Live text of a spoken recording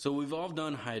So we've all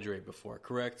done Hydrate before,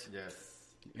 correct? Yes.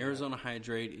 Arizona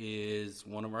Hydrate is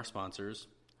one of our sponsors.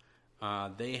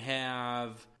 They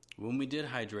have, when we did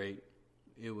Hydrate,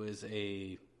 it was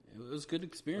a good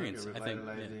experience. Like a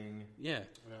revitalizing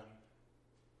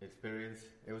experience.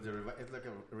 It was it's like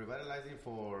a revitalizing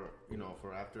for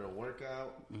after a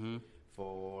workout,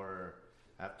 for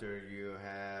after you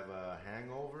have a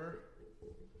hangover,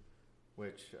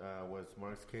 which was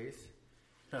Mark's case.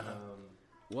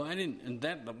 Well, I didn't, and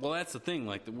that's the thing.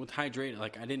 Like with Hydrate,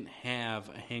 like I didn't have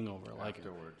a hangover. Like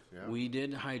afterwards, yeah. We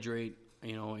did Hydrate,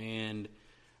 and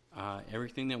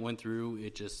everything that went through,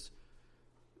 it just.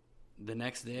 The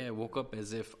next day, I woke up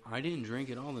as if I didn't drink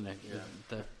at all the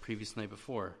previous night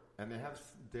before. And they have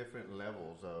different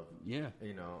levels of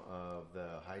of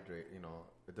the Hydrate.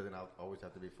 It doesn't always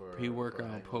have to be for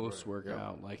pre-workout,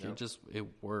 post-workout. It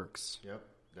works. Yep,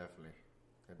 definitely.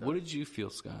 What did you feel,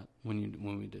 Scott,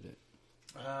 when we did it?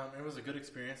 It was a good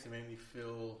experience. It made me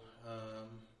feel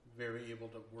very able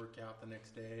to work out the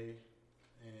next day,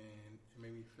 and it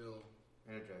made me feel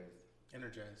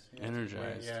energized.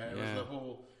 Yeah, it was the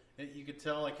whole. You could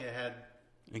tell like it had.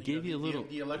 It gave you a little.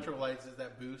 The electrolytes is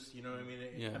that boost. You know what I mean?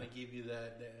 It kind of gave you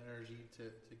that energy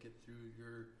to get through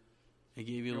your. It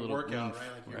gave you a little workout, oomph,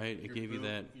 right? Like right? It gave you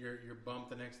that your bump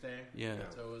the next day. Yeah.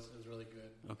 So it was really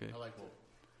good. Okay. I liked it.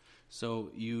 So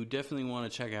you definitely want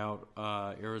to check out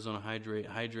Arizona Hydrate,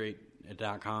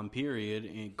 hydrate.com, period,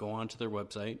 and go onto their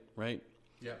website, right?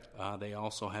 Yeah. They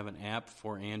also have an app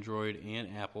for Android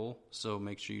and Apple, so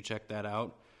make sure you check that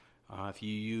out. If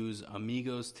you use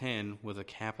Amigos 10 with a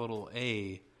capital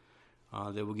A,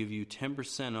 they will give you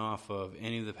 10% off of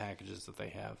any of the packages that they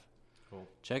have. Cool.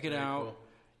 Check it out. Cool.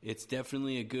 It's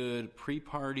definitely a good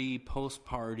pre-party,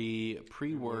 post-party,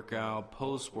 pre-workout,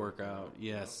 post-workout.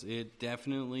 Yes, it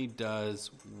definitely does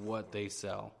what they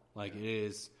sell. Like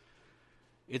it's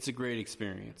a great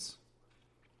experience.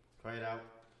 Try it out.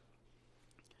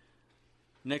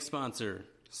 Next sponsor,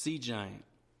 Sea Giant.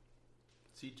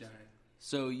 Sea Giant.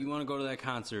 So you want to go to that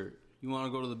concert. You want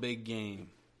to go to the big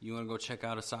game. You want to go check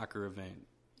out a soccer event.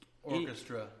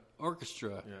 Orchestra.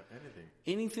 Yeah, anything.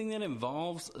 Anything that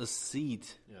involves a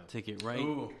seat ticket, right?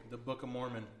 Ooh, the Book of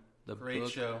Mormon. Great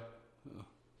show.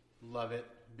 Love it.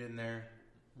 Been there.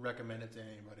 Recommend it to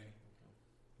anybody.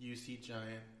 Use Sea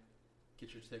Giant.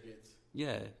 Get your tickets.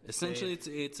 Yeah. Essentially,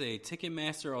 it's a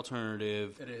Ticketmaster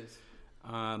alternative. It is.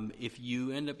 If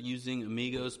you end up using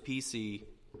Amigos PC,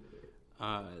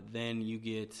 then you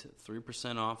get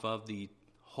 3% off of the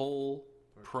whole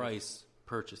price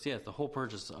purchase. Yeah, the whole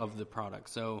purchase of the product.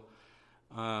 So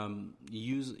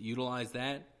utilize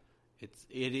that.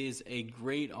 It is a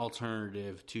great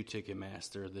alternative to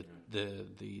Ticketmaster.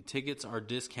 The tickets are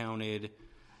discounted.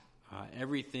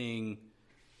 Everything.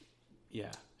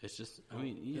 Yeah, it's just. I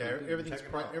mean,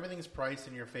 everything's priced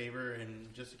in your favor,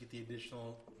 and just to get the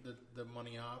additional the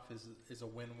money off is a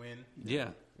win-win.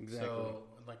 Yeah, exactly. So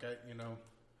like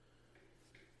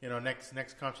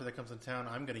next concert that comes in town,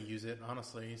 I'm going to use it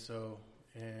honestly. So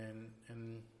and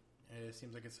it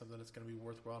seems like it's something that's going to be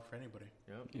worthwhile for anybody.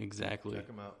 Yep. Exactly. Check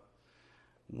them out.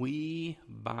 We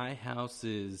buy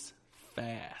houses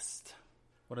fast.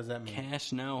 What does that mean?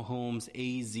 Cash Now Homes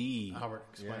AZ. Howard,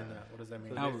 explain that. What does that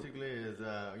mean? So basically, is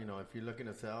if you're looking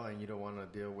to sell and you don't want to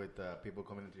deal with people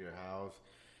coming into your house,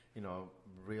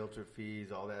 realtor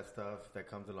fees, all that stuff that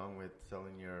comes along with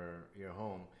selling your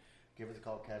home, give us a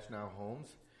call. Cash Now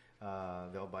Homes.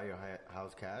 They'll buy your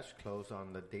house cash, close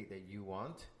on the date that you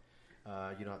want.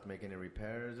 You don't have to make any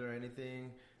repairs or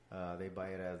anything. They buy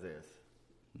it as is.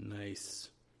 Nice.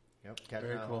 Yep.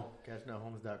 Very cool.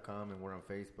 CashNowHomes.com, and we're on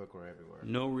Facebook. We're everywhere.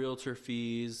 No realtor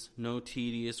fees, no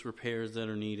tedious repairs that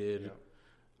are needed. Yep.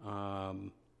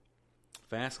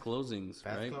 Fast closings,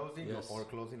 right? Fast closing, yes. Or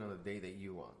closing on the day that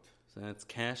you want. So that's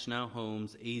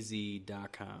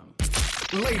CashNowHomesAZ.com.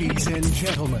 Ladies and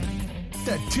gentlemen,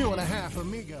 the 2.5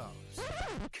 Amigos.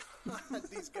 God,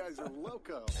 these guys are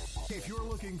loco. If you're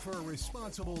looking for a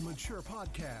responsible, mature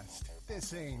podcast,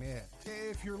 this ain't it.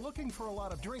 If you're looking for a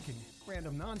lot of drinking,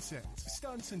 random nonsense,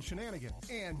 stunts and shenanigans,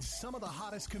 and some of the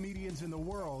hottest comedians in the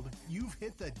world, you've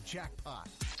hit the jackpot.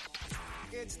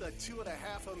 It's the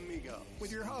 2.5 Amigos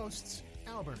with your hosts,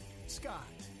 Albert, Scott,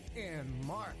 and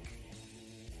Mark.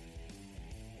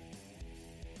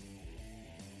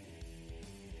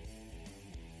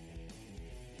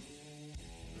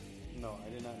 No, I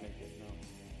did not make it, no.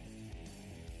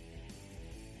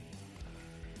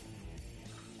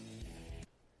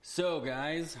 So,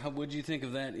 guys, what'd you think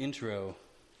of that intro?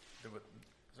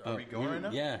 Are we going right now?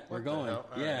 Yeah, we're going. Hell?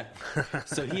 Yeah.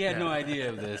 So he had no idea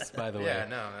of this, by the way. Yeah,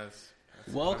 no, that's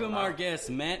Welcome our guest,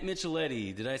 Matt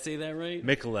Micheletti. Did I say that right?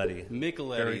 Micheletti.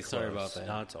 Micheletti. Sorry about that.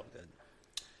 No, it's all good.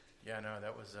 Yeah, no,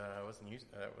 that was wasn't used.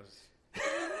 That was.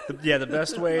 The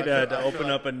best way to open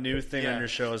up a new thing on your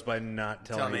show is by not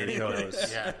telling your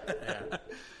co-host. Yeah.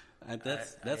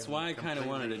 That's why I kind of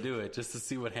wanted to do it, just to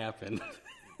see what happened.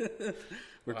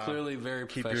 We're clearly very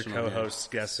Keep professional. your co-hosts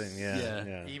guessing.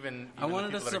 Yeah. Even I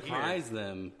wanted the to people that are surprise here,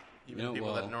 them. Even the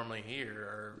people that normally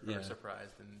hear are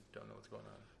surprised and don't know what's going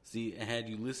on. See, had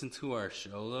you listened to our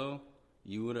show, though,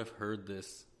 you would have heard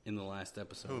this in the last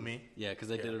episode. Who, me? Yeah,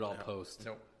 because I did it all post.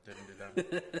 Nope, didn't do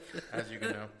that. As you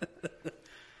can know.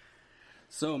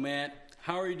 So, Matt,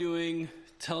 how are you doing?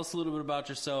 Tell us a little bit about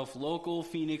yourself. Local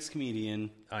Phoenix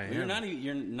comedian. I am.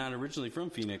 You're not originally from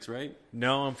Phoenix, right?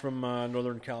 No, I'm from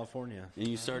Northern California. And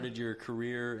you started your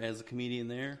career as a comedian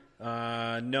there?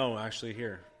 No, actually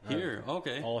here. Here,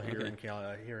 okay. All here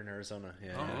okay. here in Arizona.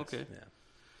 Yeah. Oh, okay. Yeah.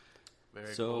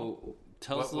 Very so, cool.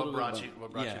 Tell us a little what bit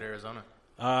What brought you to Arizona?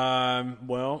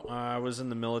 Well, I was in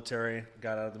the military.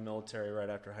 Got out of the military right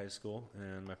after high school,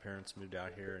 and my parents moved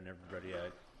out here, and everybody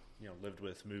I lived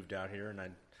with moved out here, and I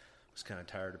was kind of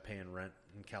tired of paying rent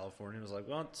in California. I was like,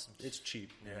 well, it's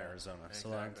cheap in Arizona,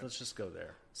 exactly. So let's just go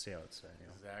there, see how it's.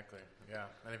 Exactly. Yeah.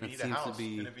 And if you That need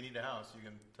a house, you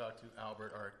can talk to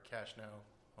Albert, our Cash Now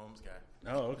Homes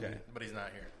guy. Oh, okay. But he's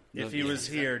not here. If he was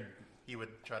here, he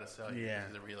would try to sell you. Yeah.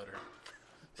 He's a realtor.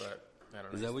 But I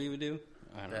don't know. Is that what you would do?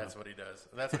 I don't know. That's what he does.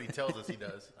 That's what he tells us he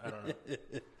does. I don't know.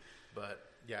 But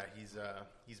yeah,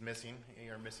 he's missing.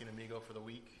 You're missing Amigo for the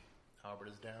week. Albert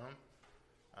is down.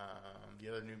 The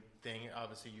other new thing,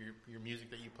 obviously, your music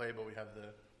that you play, but we have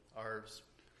our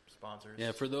sponsors.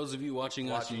 Yeah, for those of you watching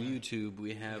us on YouTube,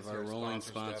 we have our rolling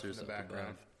sponsors in the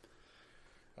background.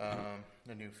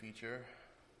 A new feature.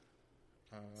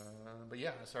 But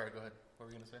yeah, sorry, go ahead. What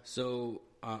were you going to say? So,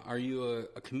 are you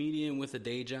a comedian with a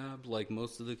day job, like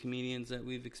most of the comedians that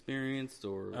we've experienced,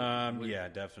 or? Yeah,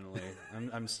 definitely.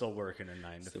 I'm still working a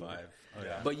 9 to 5. Oh,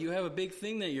 yeah. But you have a big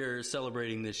thing that you're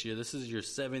celebrating this year. This is your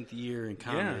 7th year in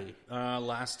comedy. Yeah.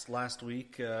 Last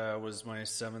week was my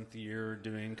 7th year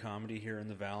doing comedy here in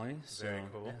the Valley. So, very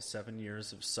cool. Yeah, 7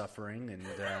 years of suffering and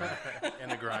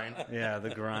and the grind. Yeah, the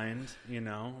grind.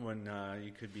 When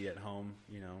you could be at home,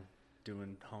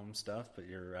 doing home stuff, but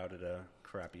you're out at a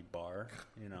crappy bar,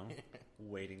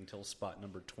 waiting till spot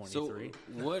number 23.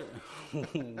 So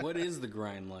what is the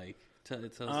grind like? Tell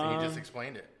us. He just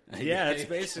explained it. Yeah, it's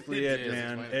basically it,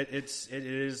 man. It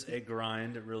is a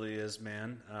grind. It really is,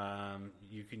 man.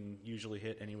 You can usually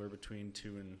hit anywhere between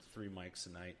 2 and 3 mics a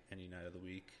night, any night of the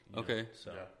week. Okay.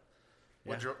 So. Yeah.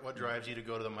 What drives you to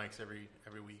go to the mics every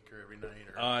week or every night?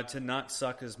 Or? To not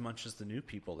suck as much as the new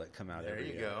people that come out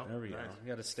every year. Go. There we go. You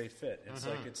got to stay fit.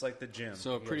 It's like the gym.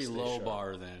 So a pretty low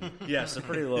bar then. Yes, a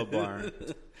pretty low bar.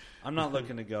 I'm not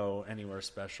looking to go anywhere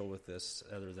special with this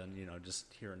other than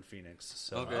just here in Phoenix.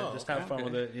 So just have fun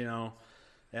with it.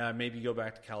 Yeah, maybe go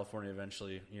back to California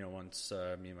eventually. Once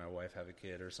me and my wife have a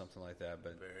kid or something like that.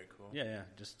 But very cool. Yeah,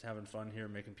 just having fun here,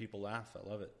 making people laugh. I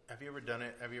love it. Have you ever done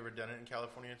it? Have you ever done it in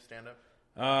California? Stand up?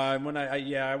 When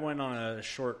I went on a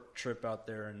short trip out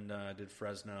there and did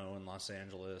Fresno and Los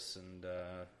Angeles, and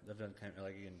I've done kind of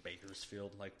like in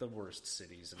Bakersfield, like the worst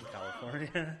cities in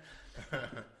California.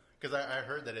 Because I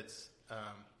heard that it's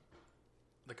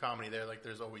the comedy there. Like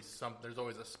there's always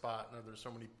a spot. There's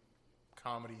so many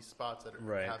comedy spots that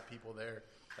have people there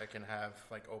that can have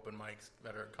like open mics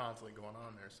that are constantly going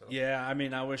on there. So yeah, I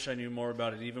mean, I wish I knew more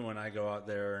about it. Even when I go out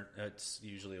there, it's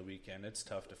usually a weekend. It's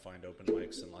tough to find open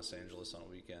mics in Los Angeles on a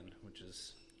weekend, which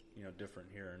is different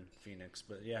here in Phoenix.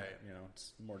 But yeah,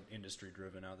 it's more industry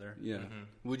driven out there. Yeah.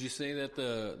 Mm-hmm. Would you say that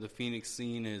the Phoenix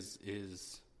scene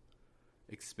is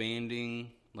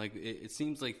expanding? Like it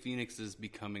seems like Phoenix is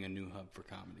becoming a new hub for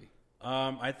comedy.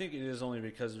 I think it is only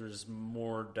because there's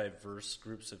more diverse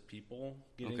groups of people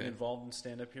getting involved in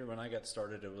stand-up here. When I got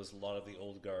started, it was a lot of the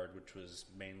old guard, which was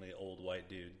mainly old white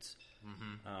dudes.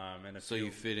 Mm-hmm. And so you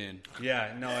fit in.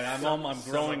 Yeah, no, I'm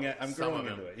growing into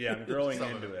it. Yeah, I'm growing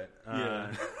into it.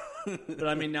 Yeah. But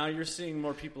I mean, now you're seeing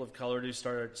more people of color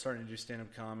starting to do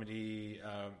stand-up comedy.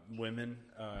 Women,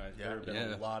 there have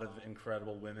been a lot of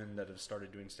incredible women that have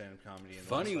started doing stand-up comedy.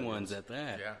 Funny ones at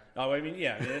that. Yeah. Oh, I mean,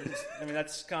 yeah.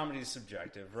 That's comedy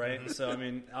subjective, right? So, I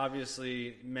mean,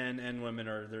 obviously, men and women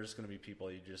there's going to be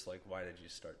people you just like, why did you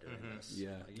start doing this? Yeah.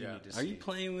 Like, you need to Are you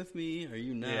playing with me? Are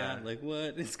you not? Yeah. Like,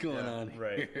 what is going on here?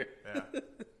 Right. Yeah.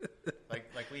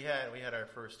 Like we had our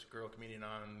first girl comedian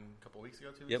on a couple weeks ago,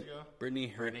 2 weeks ago.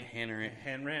 Brittany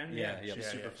Hanran. Yeah, she's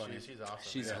super funny. She's awesome.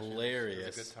 She's hilarious. She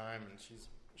has a good time, and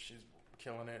she's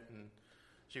killing it. And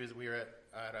we were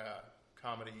at a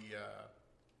comedy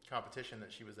competition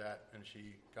that she was at, and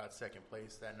she got second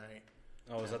place that night.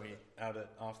 Oh, was that out at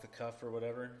Off the Cuff or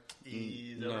whatever?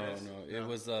 No. It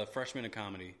was Freshman in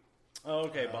Comedy. Oh,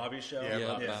 okay. Bobby's show? Yeah,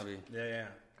 Bobby.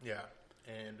 Yeah.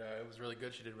 And it was really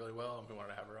good. She did really well, and we wanted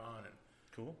to have her on. And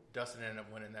cool. Dustin ended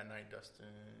up winning that night.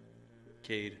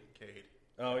 Cade.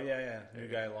 Oh, yeah. New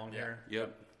guy, long hair.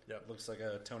 Yep. Looks like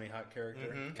a Tony Hawk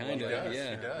character. Mm-hmm. Kind of,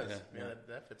 yeah. He does. Yeah,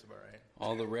 that fits about right.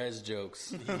 All the res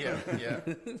jokes. Yeah.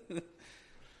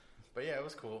 But yeah, it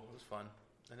was cool. It was fun.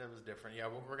 And it was different. Yeah,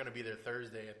 we're going to be there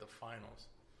Thursday at the finals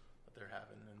that they're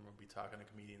having, and we'll be talking to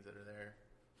comedians that are there.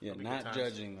 Yeah, not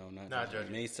judging, though. Not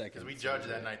judging. May 2nd. Because we judged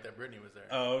that night that Brittany was there.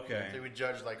 Oh, okay. So we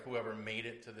judged like whoever made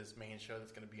it to this main show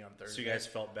that's going to be on Thursday. So you guys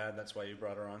felt bad, that's why you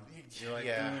brought her on? You're like,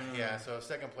 yeah. So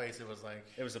second place, it was like...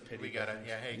 It was a pity. We got to...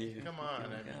 Yeah, hey, come on.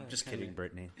 Just kidding,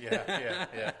 Brittany.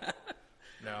 Yeah.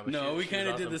 No, we kind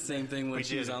of did the same thing when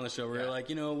she was on the show. We were like,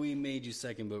 we made you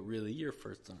second, but really, you're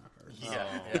first on ours.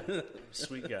 Yeah.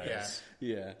 Sweet guys.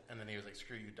 Yeah. And then he was like,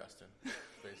 screw you, Dustin.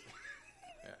 Basically.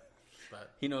 Yeah.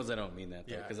 But he knows I don't mean that,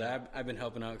 though, because I've been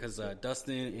helping out because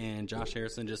Dustin and Josh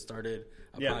Harrison just started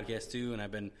a podcast, too, and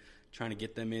I've been trying to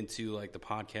get them into, like, the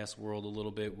podcast world a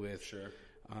little bit with... Sure.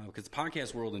 Because the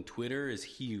podcast world and Twitter is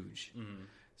huge. Mm-hmm.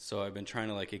 So I've been trying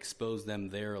to, like, expose them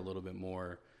there a little bit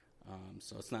more.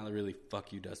 So it's not really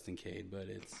fuck you, Dustin Cade, but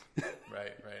it's...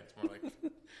 Right. It's more like,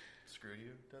 screw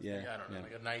you, Dustin? Yeah, I don't know.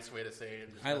 Like a nice way to say it.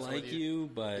 I like you,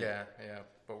 but... Yeah,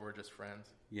 but we're just friends.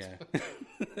 Yeah.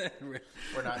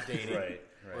 We're not dating. Right.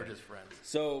 We're just friends.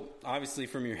 So, obviously,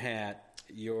 from your hat,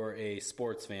 you're a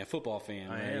sports fan, football fan,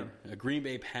 I right? am. A Green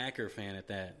Bay Packer fan at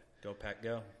that. Go, Pack,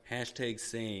 go.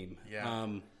 #same. Yeah.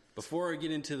 Before I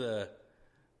get into the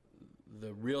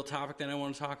real topic that I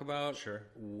want to talk about... Sure.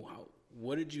 Wow.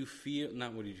 What did you feel?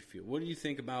 Not what did you feel? What do you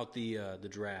think about the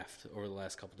draft over the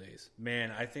last couple days?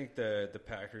 Man, I think the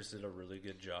Packers did a really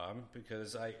good job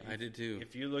because I did too.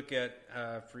 If you look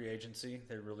at free agency,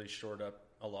 they really shored up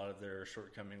a lot of their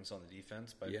shortcomings on the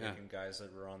defense by picking guys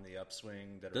that were on the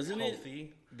upswing that are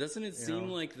healthy. Doesn't it seem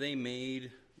like they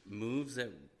made moves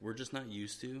that we're just not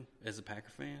used to as a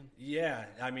Packer fan? Yeah,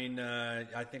 I mean,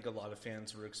 I think a lot of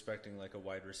fans were expecting like a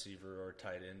wide receiver or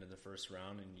tight end in the first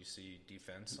round, and you see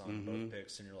defense on both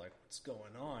picks, and you're like, what's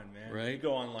going on, man? Right. You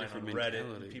go online on Reddit,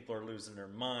 mentality. and people are losing their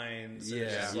minds. Yeah,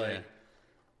 it's like,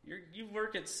 you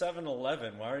work at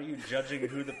 7-Eleven. Why are you judging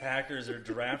who the Packers are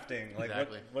drafting? Like,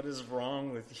 exactly. what is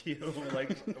wrong with you?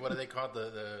 Like, what do they call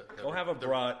the go have a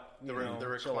brat. The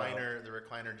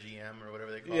recliner GM or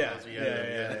whatever they call it.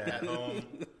 Yeah. At home.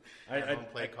 Home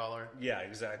play caller. Yeah,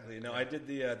 exactly. No, I did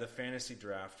the fantasy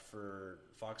draft for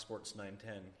Fox Sports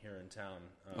 910 here in town.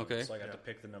 Okay. So I got to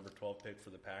pick the number 12 pick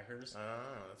for the Packers. Oh,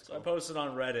 that's cool. So I posted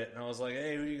on Reddit, and I was like,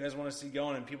 hey, who do you guys want to see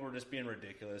going? And people were just being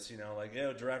ridiculous, like,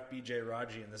 draft BJ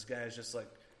Raji. And this guy is just like,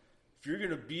 if you're going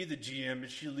to be the GM, you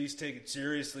should at least take it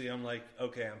seriously. I'm like,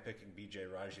 okay, I'm picking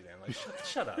BJ Raji then. I'm like,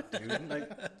 shut up, dude. Like,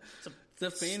 it's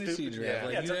a fantasy draft. Yeah.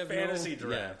 Like, it's a fantasy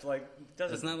draft. Yeah. Like,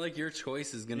 it's not like your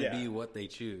choice is going to be what they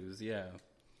choose. Yeah.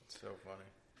 So funny.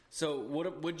 So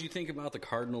what did you think about the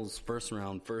Cardinals' first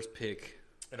pick?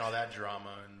 And all that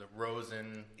drama and the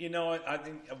Rosen. You know what? I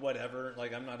think whatever.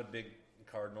 Like, I'm not a big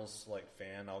Cardinals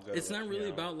fan. I'll go. It's not really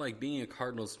about like being a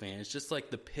Cardinals fan. It's just like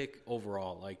the pick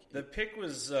overall. Like the pick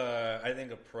was, I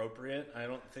think, appropriate. I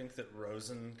don't think that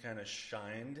Rosen kind of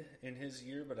shined in his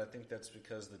year, but I think that's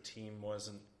because the team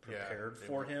wasn't prepared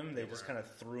for him. They just kind of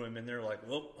threw him in there, like,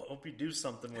 well, hope you do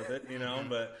something with it,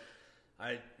 But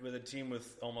with a team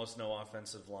with almost no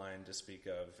offensive line to speak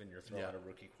of, and you're throwing a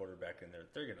rookie quarterback in there,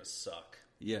 they're gonna suck.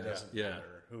 Yeah, it doesn't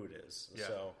matter who it is. Yeah,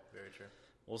 so very true.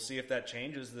 We'll see if that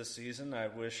changes this season. I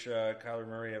wish Kyler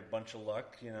Murray a bunch of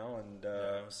luck, and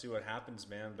see what happens,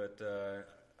 man. But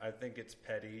I think it's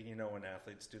petty, when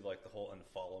athletes do like the whole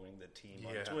unfollowing the team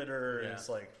on Twitter. And it's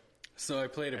like. So I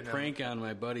played a prank on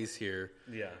my buddies here.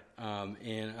 Yeah.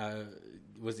 And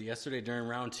was it yesterday during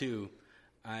round 2?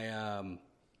 I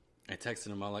texted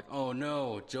them. I'm like, oh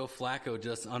no, Joe Flacco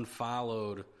just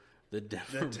unfollowed the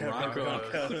Denver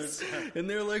Broncos. And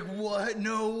they're like, what?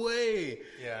 No way.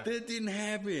 Yeah. That didn't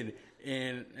happen.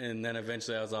 And then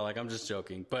eventually I was all like, I'm just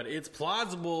joking. But it's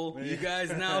plausible. You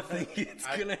guys now think it's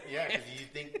going to Yeah, because you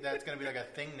think that's going to be like a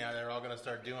thing now they're all going to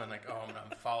start doing. Like, oh, I'm going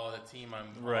to follow the team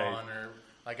I'm on. Or,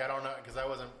 like, I don't know, because I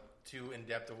wasn't too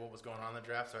in-depth of what was going on in the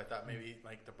draft. So I thought maybe,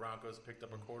 like, the Broncos picked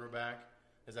up a quarterback.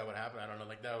 Is that what happened? I don't know.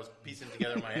 Like, that was piecing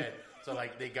together in my head. So,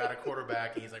 like, they got a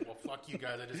quarterback, and he's like, well, fuck you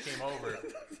guys. I just came over.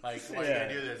 Like, why are you going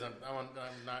to do this?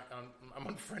 I'm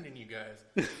unfriending you guys.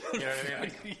 You know what I mean?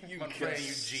 Like, I'm unfriending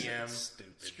you, GM.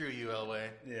 Stupid. Screw you, Elway.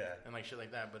 Yeah. And, like, shit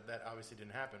like that. But that obviously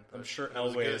didn't happen. I'm sure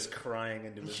Elway is crying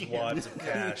into his wads of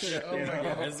cash. Oh, my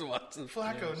God.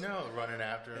 Flacco, no. Running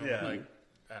after him. Yeah. Like,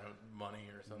 I don't know, money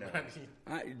or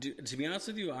something. To be honest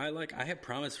with you, I have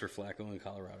promise for Flacco in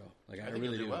Colorado. Like, I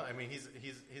really do. Well. I mean, he's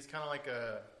kind of like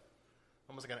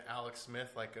almost like an Alex Smith,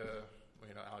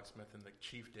 Alex Smith in the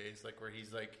Chief days, like where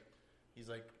he's like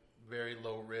very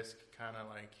low risk, kind of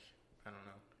like, I don't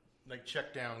know, like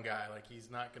check down guy. Like,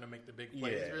 he's not going to make the big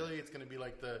plays. Yeah. Really, it's going to be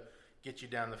like the get you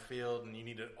down the field, and you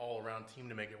need an all around team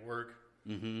to make it work.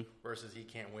 Mm-hmm. Versus he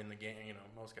can't win the game. You know,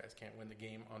 most guys can't win the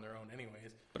game on their own,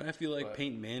 anyways. But I feel like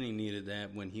Peyton Manning needed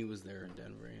that when he was there in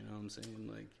Denver. You know what I'm saying?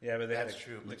 Like, yeah, but that's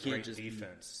true. But great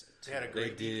defense. They had a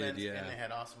great defense, and they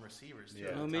had awesome receivers too.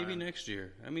 Yeah. Well, maybe next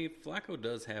year. I mean, Flacco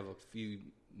does have a few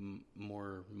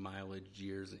more mileage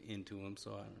years into him,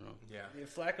 so I don't know. Yeah,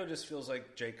 Flacco just feels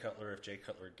like Jay Cutler if Jay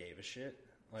Cutler gave a shit.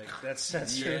 Like, that's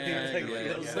yeah,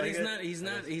 really But he's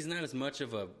not as much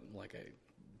of a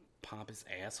pompous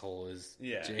asshole as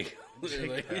Jay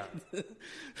Cutler.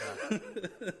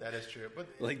 That is true. But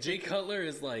like, Jay Cutler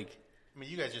is like, I mean,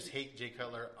 you guys just hate Jay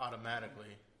Cutler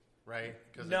automatically, right?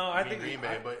 I think Green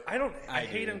Bay, but I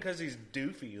hate him because he's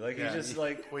doofy. Like, he's just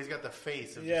like, well, he's got the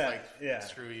face of just like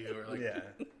screw you, or like, yeah.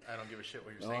 I don't give a shit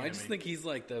what you're saying. I just think he's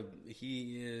like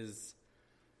he is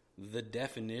the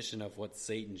definition of what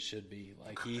Satan should be.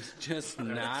 Like, he's just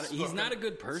not. He's not a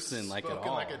good person, like, at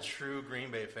all. Like a true Green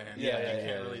Bay fan. You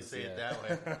can't really say it that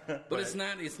way. But it's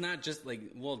not just like,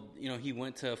 well, you know, he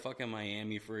went to fucking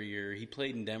Miami for a year. He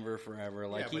played in Denver forever.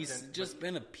 Like, he's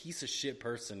been a piece of shit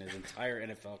person his entire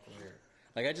NFL career.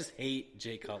 Like, I just hate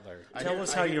Jay Cutler. Tell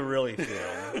us how you really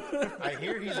feel. I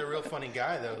hear he's a real funny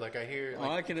guy, though. Like, I hear... Like,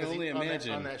 I can only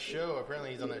imagine. On that show,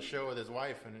 apparently he's on that show with his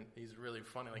wife, and he's really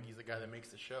funny. Like, he's the guy that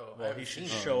makes the show. Well, he should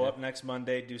show up next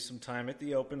Monday, do some time at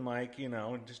the open mic, you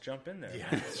know, and just jump in there.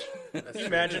 Yeah, that's true.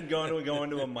 Imagine going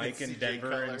to a mic in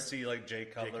Denver and see, like, Jay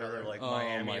Cutler or, like,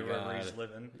 Miami or wherever he's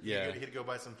living. Yeah. He'd go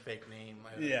by some fake name.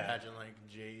 Imagine, like,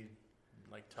 Jay...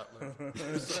 Like Tutler.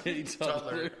 Jay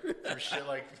Tutler. Or shit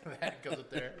like that goes up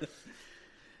there.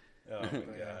 Oh, my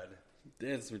God.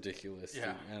 That's ridiculous. Yeah.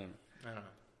 Dude. I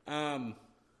don't know.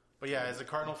 But yeah, as a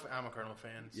Cardinal, I'm a Cardinal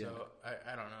fan, so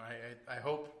I don't know. I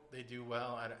hope they do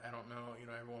well. I don't know. You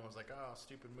know, everyone was like, oh,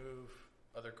 stupid move,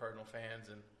 other Cardinal fans,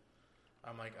 and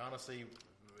I'm like, honestly,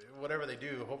 whatever they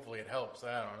do, hopefully it helps.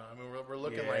 I don't know. I mean, we're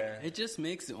looking like... It just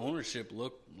makes the ownership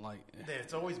look like...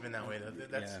 It's always been that way.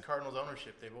 That's Cardinals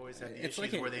ownership. They've always had the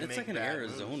issues where they make bad moves. It's like an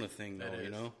Arizona thing, though, you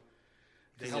know?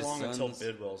 How long until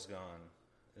Bidwell's gone?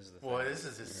 Well, this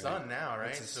is his son now,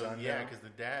 right? Son because the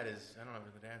dad is... I don't know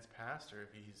if the dad's passed or if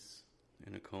he's...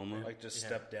 In a coma? Like, just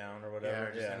stepped down or whatever. Yeah,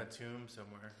 or just in a tomb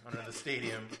somewhere under the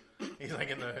stadium. He's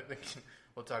like in the...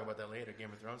 We'll talk about that later,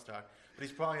 Game of Thrones talk. But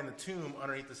he's probably in the tomb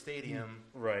underneath the stadium,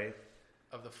 right,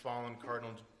 of the fallen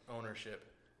Cardinals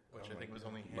ownership, which I think was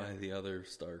only him. By the other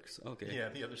Starks. Okay. Yeah,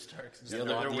 the other Starks. They're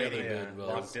waiting.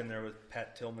 Locked in there with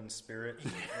Pat Tillman's spirit.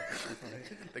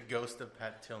 The ghost of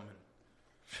Pat Tillman.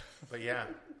 But yeah,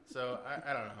 so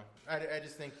I don't know. I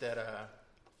just think that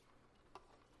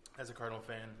as a Cardinal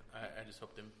fan, I just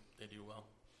hope they do well.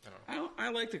 I don't know. I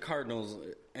like the Cardinals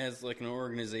as like an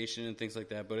organization and things like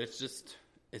that, but it's just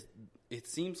it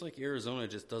seems like Arizona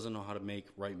just doesn't know how to make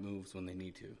right moves when they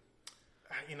need to.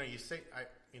 You know,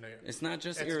 it's not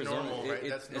just Arizona. Normal, right?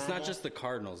 It's not just the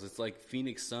Cardinals. It's like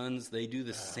Phoenix Suns. They do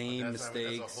the same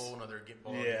mistakes. That's a whole other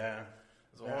ball game. Yeah,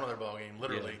 it's a whole other ball game.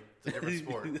 Literally, it's a different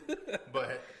sport.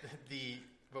 But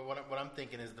what I'm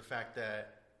thinking is the fact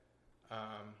that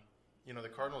you know, the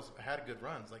Cardinals had good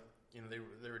runs. Like, you know,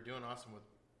 they were doing awesome with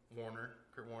Warner.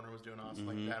 Kurt Warner was doing awesome,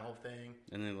 like that whole thing.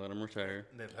 And they let him retire.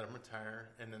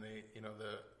 And then they, you know,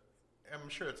 I'm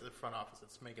sure it's the front office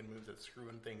that's making moves that's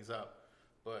screwing things up.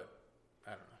 But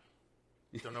I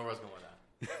don't know where I was going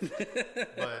with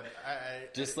that. But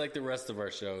I just like the rest of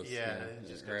our shows. Yeah, it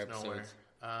just goes nowhere.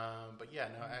 But yeah,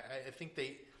 no, I think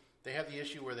they have the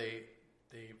issue where they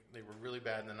were really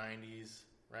bad in the 90s,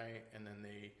 right? And then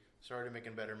they started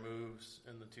making better moves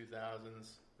in the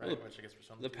 2000s. Right, well, which I guess for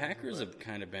some the Packers have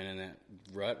kind of been in that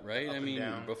rut, right? I mean,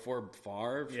 before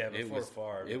Favre, it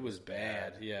was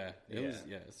bad. Yeah, it was.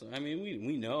 Yeah, so I mean,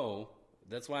 we know.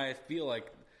 That's why I feel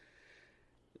like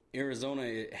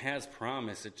Arizona has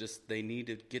promise. It just they need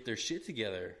to get their shit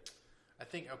together. I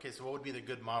think, okay, so what would be the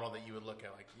good model that you would look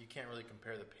at? Like, you can't really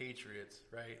compare the Patriots,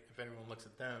 right? If anyone looks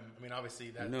at them. I mean, obviously,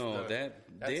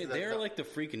 they're like the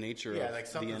freak of nature of the NFL. Yeah, like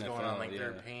something's going on. Like,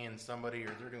 they're paying somebody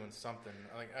or they're doing something.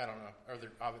 Like, I don't know. Or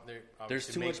they're there's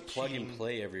too much plug and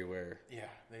play everywhere. Yeah.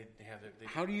 They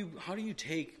how do you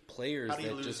take players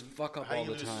that just fuck up all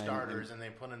the time? How do you lose starters and they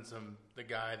put in the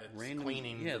guy that's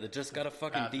cleaning? Yeah, that just got a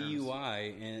fucking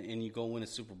DUI and you go win a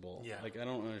Super Bowl. Yeah. Like, I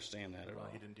don't understand that at all.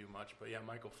 He didn't do much, but yeah,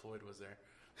 Michael Floyd was there.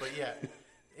 But yeah,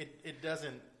 it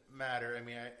doesn't matter. I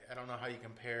mean, I don't know how you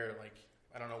compare. Like,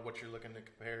 I don't know what you're looking to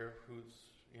compare.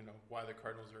 Why the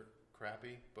Cardinals are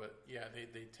crappy. But yeah,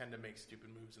 they tend to make stupid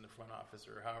moves in the front office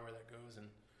or however that goes, and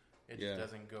it just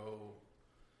doesn't go.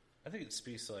 I think it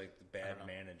speaks to like the bad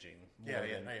managing.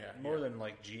 More than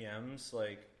like GMs.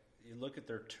 Like, you look at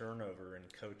their turnover in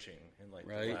coaching in like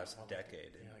the last decade.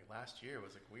 Yeah, like last year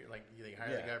was like weird. Like they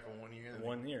hired the guy for 1 year. And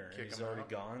 1 year, and he's already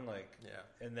gone. Like,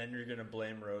 and then you're gonna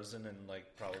blame Rosen and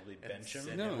like probably bench him,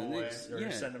 send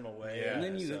him away. And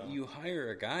then you hire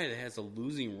a guy that has a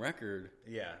losing record.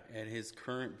 Yeah. At his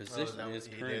current position, his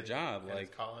current job, at like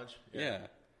his college. Yeah.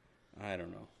 I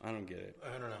don't know. I don't get it.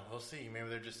 I don't know. We'll see. Maybe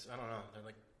they're just. I don't know. They're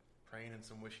like praying in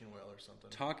some wishing well or something.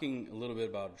 Talking a little bit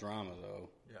about drama, though.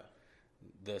 Yeah.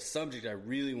 The subject I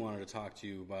really wanted to talk to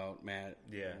you about, Matt.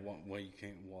 Yeah. While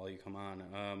you come on,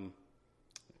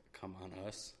 come on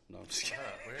us. No, I'm just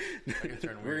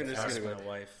kidding. We're gonna just get my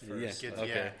wife first.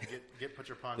 Put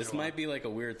your poncho. This might be like a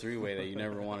weird three-way that you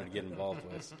never wanted to get involved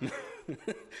with.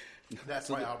 That's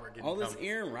why Albert didn't all this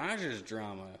Aaron Rodgers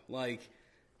drama, like.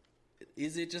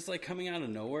 Is it just like coming out of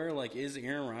nowhere? Like, is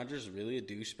Aaron Rodgers really a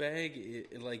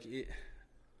douchebag?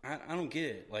 I don't get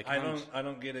it. Like, I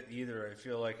don't get it either. I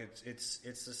feel like it's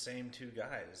the same two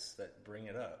guys that bring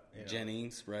it up.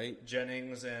 Jennings, right?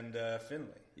 Jennings and Finley.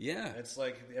 Yeah, it's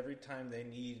like every time they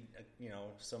need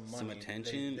some money, some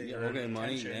attention, they money,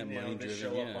 money driven. They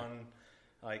show up on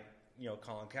like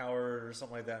Colin Cowherd or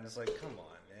something like that, and it's like, come on.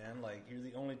 Man, like, you're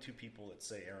the only two people that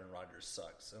say Aaron Rodgers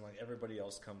sucks, and like everybody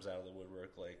else comes out of the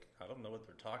woodwork like, I don't know what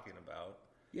they're talking about.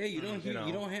 Yeah, you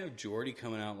don't have Jordy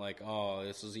coming out like, oh,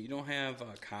 this is. You don't have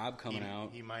Cobb coming out.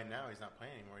 He might now. He's not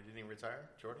playing anymore. Didn't he retire,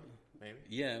 Jordy? Maybe.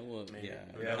 Yeah, well, maybe.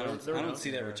 Yeah. I don't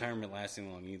see that retirement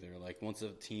lasting long either. Like, once a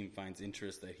team finds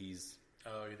interest that he's.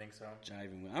 Oh, you think so?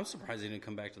 Jiving with. I'm surprised he didn't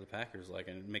come back to the Packers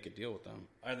and make a deal with them.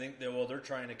 I think they're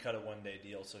trying to cut a one-day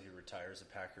deal so he retires a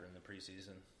Packer in the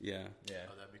preseason. Yeah. Yeah.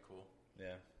 Oh, that'd be cool.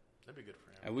 Yeah. That'd be good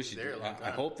for him. I wish I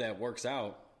hope that works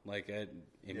out. Like, I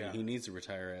mean, he needs to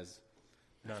retire as.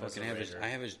 I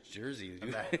have his jersey.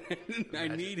 I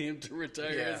need him to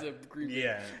retire as a Green Bay.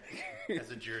 Yeah,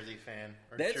 as a Jersey fan.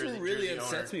 That's what really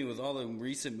upsets me with all the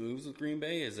recent moves with Green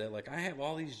Bay is that, like, I have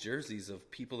all these jerseys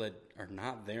of people that are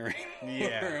not there anymore.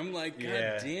 Yeah. I'm like,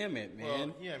 God damn it, man.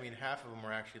 Well, yeah, I mean, half of them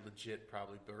were actually legit,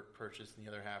 probably purchased, and the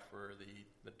other half were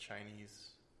the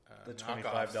Chinese the $25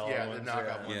 ones. The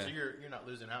knockoff ones. So you're not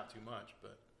losing out too much,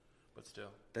 but still.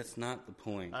 That's not the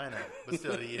point. I know. But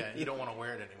still, you don't want to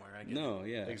wear it anywhere. I get no, it.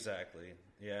 Yeah. Exactly.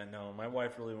 Yeah, no, my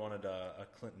wife really wanted a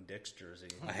Clinton Dix jersey.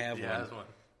 I have one. Has one.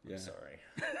 I'm sorry.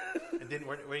 And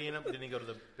where did he end up? Didn't he go to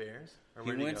the Bears? Or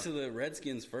he went to the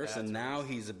Redskins first, and now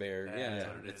he's a Bear.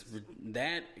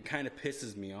 That kind of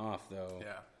pisses me off, though.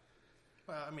 Yeah.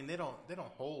 Well, I mean, they don't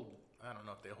hold. I don't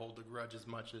know if they hold the grudge as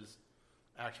much as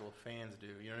actual fans do.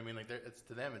 You know what I mean? Like, it's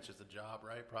to them, it's just a job,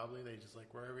 right? Probably they just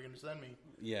like, where are we going to send me?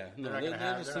 Yeah, they're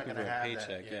just looking for a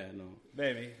paycheck. No,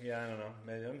 maybe. Yeah, I don't know.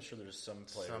 Maybe I'm sure there's some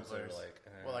players that are like.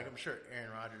 Well, like I'm sure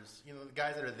Aaron Rodgers. The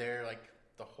guys that are there like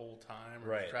the whole time,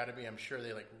 or try to be. I'm sure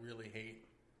they like really hate.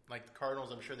 Like the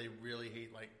Cardinals, I'm sure they really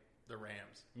hate like the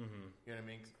Rams. Mm-hmm. You know what I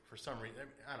mean? For some reason,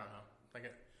 I don't know.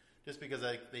 Like just because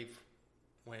they've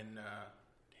when who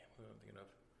am I thinking of?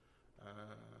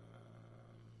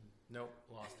 Nope,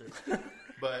 lost it.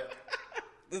 But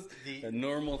a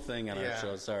normal thing on our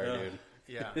show. Sorry, dude.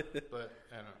 Yeah, but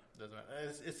I don't know. Doesn't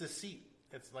matter. It's a seat.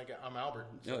 It's like I'm Albert.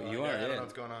 So you are. I don't know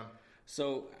what's going on.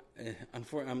 So,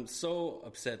 I'm so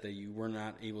upset that you were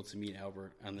not able to meet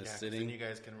Albert on this sitting. Then you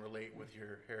guys can relate with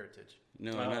your heritage.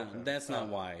 No, that's not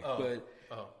why.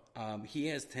 But he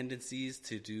has tendencies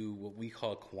to do what we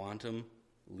call quantum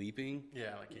leaping.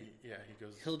 Yeah, like he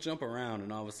goes. He'll jump around,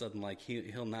 and all of a sudden, like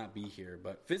he'll not be here,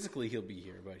 but physically he'll be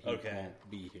here, but he won't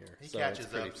be here. He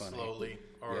catches up slowly,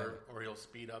 or he'll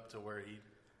speed up to where he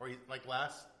like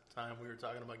last time we were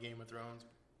talking about Game of Thrones,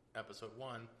 episode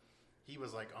 1. He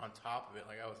was like on top of it.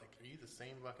 Like I was like, "Are you the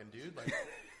same fucking dude?" Like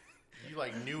you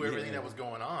like knew everything that was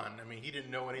going on. I mean, he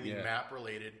didn't know anything map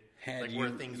related, where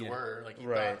things were. Like he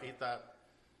thought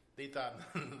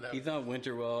that he thought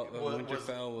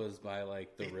Winterfell was by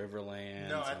like the Riverlands.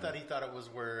 No, I thought he thought it was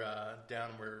where down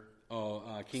where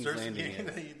King's Cersei, Landing.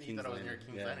 He thought I was near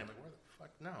King's Landing. I'm like, where the fuck?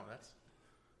 No, that's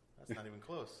not even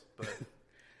close. But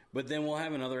But then we'll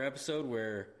have another episode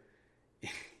where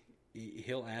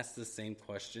he'll ask the same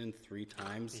question 3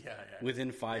 times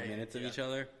within 5 minutes of each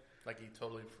other. Like he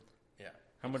totally,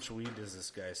 How much weed does this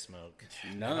guy smoke?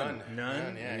 None. Yeah,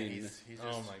 I mean, he's just,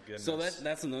 oh my goodness. So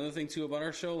that's another thing too about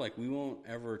our show. Like we won't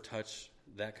ever touch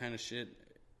that kind of shit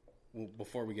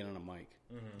before we get on a mic.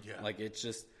 Mm-hmm. Yeah. Like it's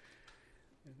just.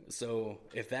 So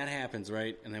if that happens,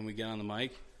 right, and then we get on the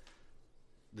mic,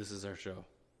 this is our show.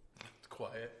 It's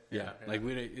quiet. Yeah. Like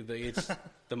it's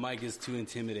the mic is too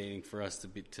intimidating for us to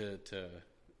be to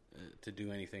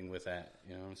do anything with that.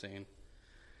 You know what I'm saying?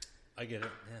 I get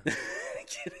it. Yeah.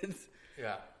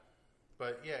 Yeah.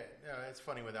 But it's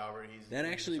funny with Albert. That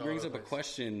actually brings up a place.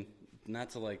 question.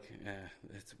 Not to like,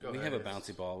 we have a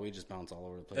bouncy ball. We just bounce all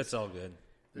over the place. That's all good.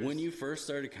 When you first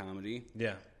started comedy,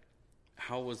 Yeah.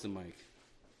 how was the mic?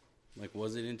 Like,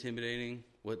 was it intimidating?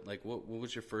 What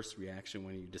was your first reaction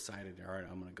when you decided, all right,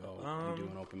 I'm going to go and do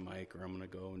an open mic, or I'm going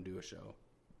to go and do a show?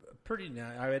 Pretty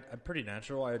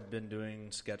natural. I had been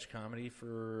doing sketch comedy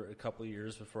for a couple of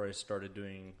years before I started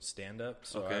doing stand-up,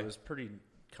 so Okay. I was pretty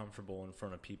comfortable in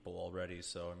front of people already.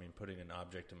 So, I mean, putting an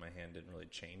object in my hand didn't really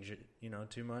change it,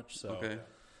 too much. So, Okay.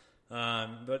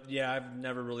 But yeah, I've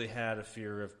never really had a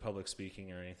fear of public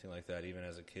speaking or anything like that, even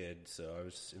as a kid. So it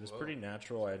was pretty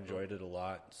natural. I enjoyed it a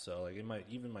lot. So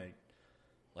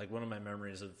like one of my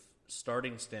memories of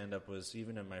starting stand up was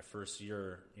even in my first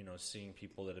year, seeing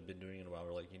people that have been doing it a while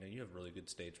were like, you have really good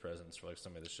stage presence for like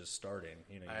somebody that's just starting.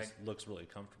 Just looks really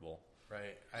comfortable.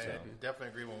 Right. I definitely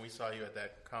agree. When we saw you at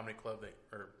that comedy club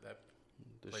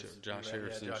Josh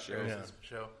Harrison's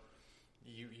show,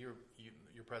 your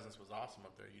presence was awesome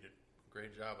up there. You did a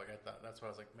great job. Like I thought, that's why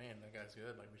I was like, man, that guy's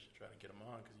good. Like we should try to get him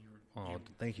on because you were.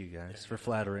 Thank you guys for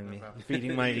flattering me,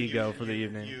 feeding my ego for the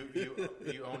evening.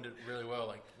 You owned it really well.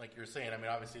 Like you were saying. I mean,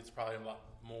 obviously, it's probably a lot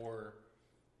more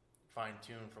fine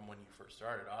tuned from when you first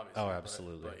started. Obviously. Oh,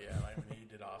 absolutely. But yeah, I mean, you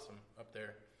did awesome up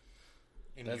there.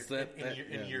 In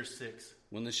year 6.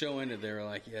 When the show ended, they were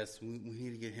like, "Yes, we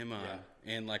need to get him on."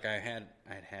 Yeah. And like I had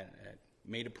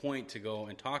made a point to go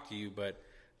and talk to you, but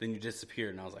then you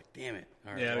disappeared, and I was like, "Damn it!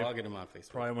 All right, I'll get him on Facebook."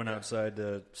 Probably went outside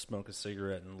to smoke a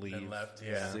cigarette and leave. And left.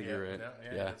 Cigarette.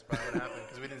 Yeah, that's probably what happened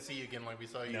because we didn't see you again. Like we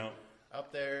saw you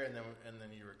up there, and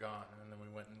then you were gone, and then we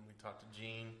went and we talked to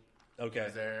Gene. Okay. He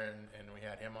was there, and we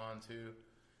had him on too.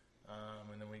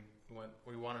 And then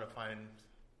we wanted to find.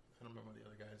 I don't remember what the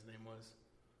other guy's name was.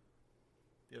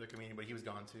 The other comedian, but he was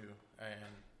gone too.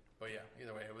 But yeah,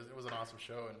 either way, it was an awesome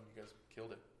show, and you guys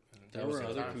killed it. And There were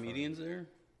other comedians there?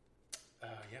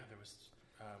 Yeah, there was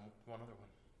one other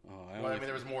one. Oh,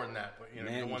 there was more than that, but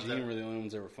Man, the ones Gene that were the only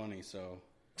ones that were funny. So,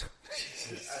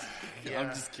 yeah, I'm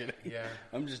just kidding. Yeah,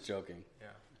 I'm just joking.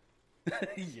 Yeah,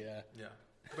 Yeah.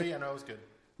 But yeah, no, it was good.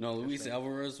 No, Luis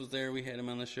Alvarez was there. We had him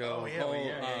on the show. Oh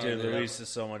yeah, Dude, Luis is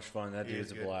so much fun. That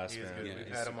dude's a blast, He is man. good. Yeah, We've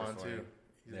he's had him super on funny. too.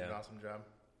 He did an awesome job.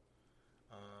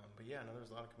 But yeah, no, there's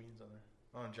a lot of comedians on there.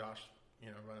 Oh, and Josh,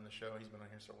 running the show. He's been on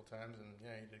here several times, and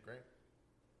yeah, he did great.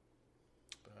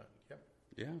 But yep.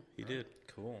 Yeah, he did.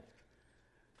 Cool.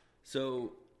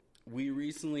 So, we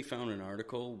recently found an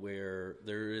article where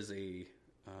there is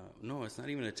no, it's not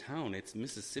even a town. It's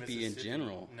Mississippi in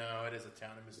general. No, it is a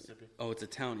town in Mississippi. Oh, it's a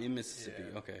town in Mississippi.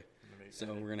 Yeah. Okay. So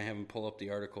we're going to have him pull up the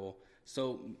article.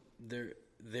 So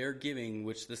they're giving,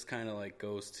 which this kind of like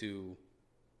goes to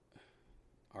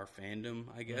our fandom,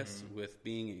 I guess, with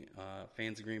being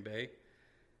fans of Green Bay.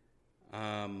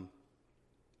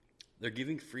 They're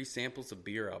giving free samples of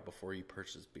beer out before you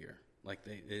purchase beer. Like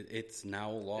it's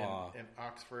now law. In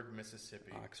Oxford,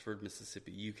 Mississippi. Oxford,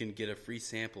 Mississippi. You can get a free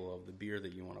sample of the beer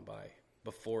that you want to buy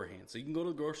beforehand. So you can go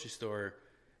to the grocery store,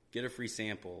 get a free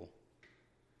sample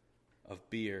of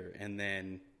beer, and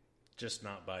then just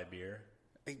not buy beer.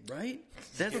 Right?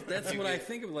 That's what I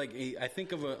think of. Like I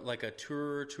think of a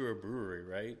tour to a brewery,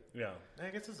 right? Yeah. I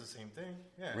guess it's the same thing.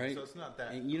 Yeah. Right. So it's not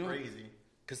that and, crazy.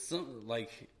 Because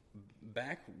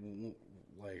back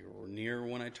near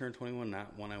when I turned 21,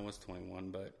 not when I was 21,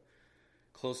 but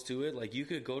close to it. Like you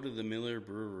could go to the Miller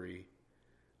Brewery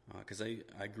because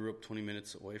I grew up 20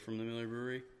 minutes away from the Miller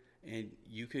Brewery. And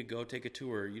you could go take a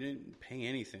tour. You didn't pay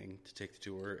anything to take the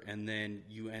tour, and then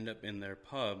you end up in their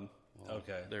pub.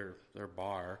 Their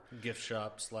bar, gift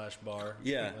shop / bar.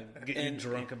 Yeah, like getting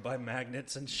drunk and buy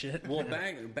magnets and shit. Well,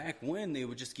 back when they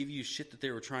would just give you shit that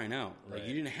they were trying out. Like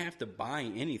you didn't have to buy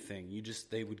anything.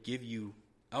 They would give you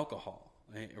alcohol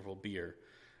or beer.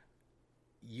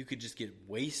 You could just get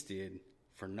wasted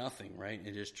for nothing, right?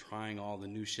 And just trying all the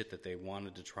new shit that they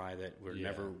wanted to try that were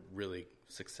never really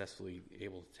successfully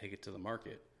able to take it to the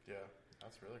market. Yeah.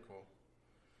 That's really cool.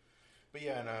 But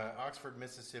yeah, in Oxford,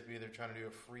 Mississippi, they're trying to do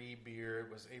a free beer.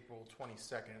 It was April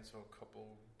 22nd, so a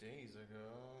couple days ago.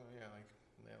 Yeah,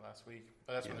 last week.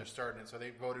 But that's when they're starting it. So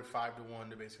they voted 5-1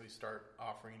 to basically start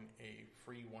offering a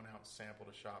free 1 ounce sample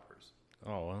to shoppers.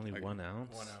 Oh, only 1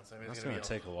 ounce? 1 ounce. I mean, that's going to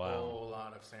take a while. A whole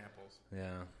lot of samples.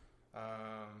 Yeah.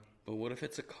 But what if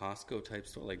it's a Costco type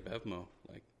store like Bevmo?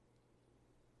 Like,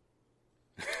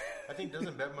 I think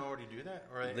doesn't Bevmo already do that?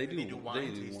 Or they do wine. They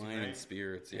do tasting, wine right? and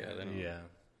spirits. Yeah. They don't, Yeah.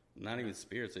 Not even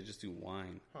spirits. They just do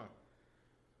wine. Huh.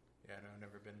 Yeah, no, I've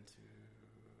never been to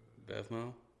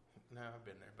Bevmo. No, I've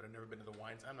been there, but I've never been to the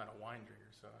wines. I'm not a wine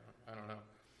drinker, so I don't know.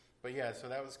 But yeah, so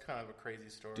that was kind of a crazy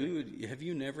story. Dude, have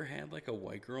you never had like a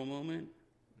white girl moment?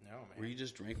 No, man. Where you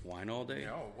just drank wine all day?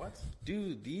 No, what?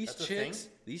 Dude, these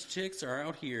chicks are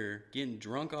out here getting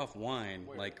drunk off wine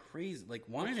like crazy. Like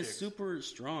wine is super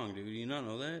strong, dude. You not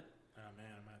know that? Oh man,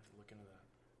 I'm gonna have to look into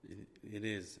that. It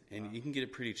is, and you can get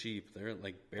it pretty cheap. They're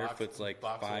like Barefoot's like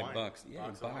 $5.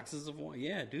 Yeah, boxes of wine.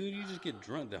 Yeah, dude, you just get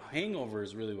drunk. The hangover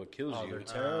is really what kills you. They're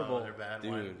terrible. They're bad,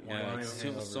 dude. Yeah,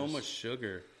 it's so much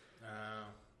sugar.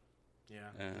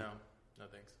 No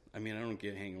thanks. I mean, I don't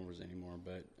get hangovers anymore,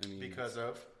 but I mean because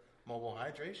of mobile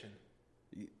hydration.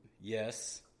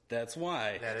 Yes, that's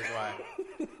why. That is why.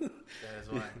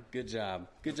 Good job.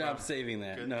 Good job saving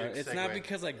that. No, it's segue. Not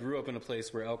because I grew up in a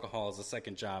place where alcohol is a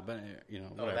second job, but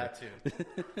whatever. Oh, that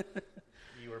too.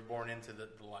 You were born into the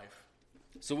life.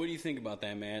 So what do you think about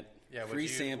that, Matt? Yeah, free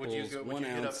samples, would you 1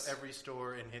 hit up ounce. every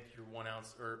store and hit your 1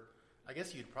 ounce, or I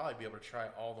guess you'd probably be able to try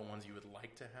all the ones you would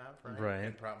like to have, right? Right.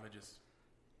 And probably just.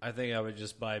 I think I would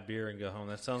just buy beer and go home.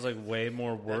 That sounds like way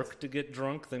more work to get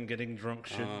drunk than getting drunk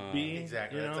should be.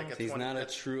 Exactly. You know? That's like He's not a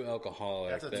true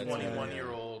alcoholic. That's a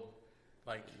 21-year-old,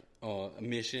 like. Oh, a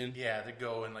mission. Yeah, to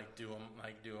go and do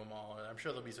them all. I'm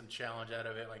sure there'll be some challenge out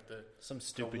of it, like some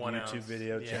stupid the 1 YouTube ounce,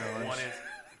 video challenge.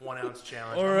 1 ounce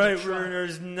challenge. All right,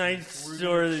 Runners, ninth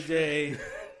store of the day.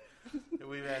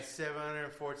 We've had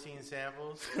 714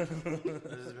 samples. This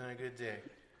has been a good day.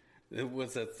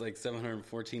 What's that? Like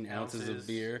 714 ounces of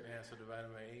beer. Yeah, so divide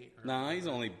them by 8. Nah, he's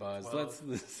only buzzed. 12.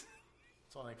 It's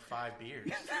only like 5 beers.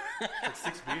 Like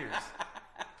 6 beers.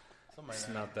 Something like it's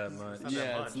that. Not that much.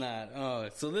 It's not. Oh,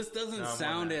 so this doesn't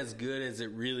sound as good as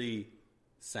it really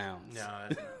sounds. No,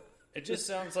 it's not. It just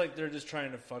sounds like they're just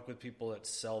trying to fuck with people that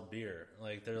sell beer.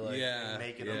 Like they're like,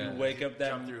 make it you wake up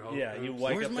that you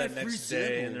wake up that next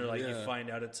day and they're like, you find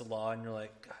out it's a law and you're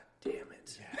like, God damn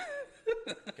it. Yeah.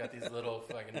 Got these little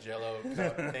fucking Jello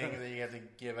cup things that you have to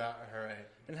give out. All right.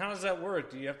 And how does that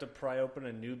work? Do you have to pry open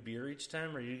a new beer each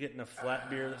time? Or are you getting a flat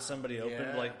beer that somebody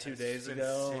opened like 2 days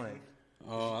ago? Like,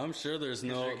 oh, I'm sure there's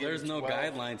no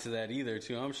guideline to that either.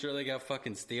 Too, I'm sure they got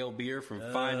fucking stale beer from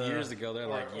 5 years ago.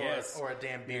 They're yes, or a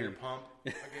damn beer pump.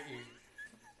 It's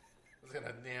got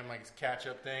a damn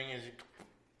catch-up thing.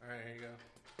 All right, here you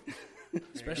go.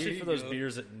 Especially for those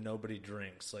beers that nobody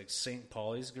drinks, like St.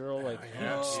 Pauli's girl,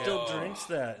 who still drinks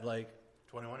that? Like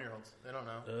 21-year-olds, they don't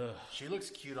know. Ugh. She looks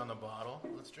cute on the bottle.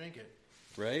 Let's drink it.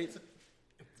 Right?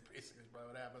 Basically,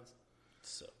 what happens.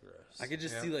 So gross. I could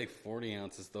just see 40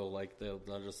 ounces though. Like they'll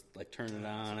just turn it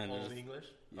on and old English.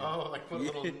 Yeah. Oh, put a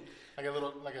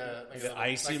little like an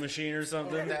icy machine or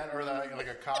something. That, or like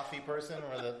a coffee person,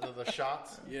 or the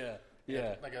shots. Yeah.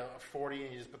 Like a 40,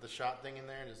 and you just put the shot thing in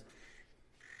there and just.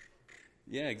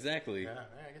 Yeah, exactly. Yeah,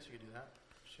 I guess you could do that.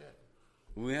 Shit.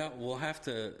 We'll have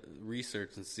to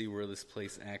research and see where this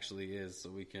place actually is, so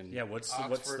we can. Yeah, what's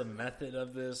the method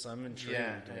of this? I'm intrigued.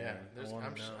 Yeah.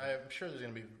 I'm sure there's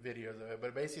going to be videos of it,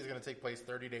 but basically it's going to take place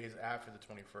 30 days after the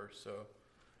 21st, so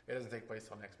it doesn't take place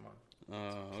till next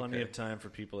month. Plenty of time for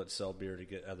people that sell beer to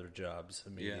get other jobs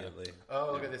immediately. Yeah.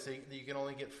 Oh, look at this! You can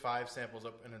only get 5 samples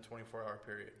up in a 24-hour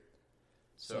period.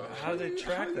 So how do they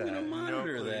track that? How are you going to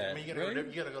monitor that? I mean, you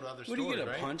got to go to other stores. What do you get,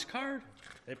 a punch card?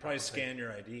 They probably scan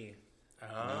your ID.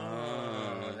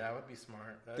 Oh, that would be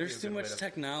smart. There's too much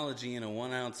technology in a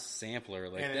 1 ounce sampler.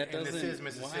 And this is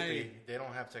Mississippi. They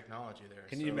don't have technology there.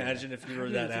 Can you imagine if you were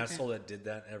that asshole that did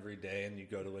that every day, and you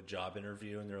go to a job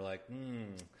interview, and they're like,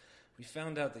 we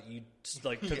found out that you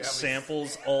took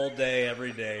samples all day,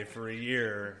 every day for a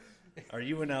year. Are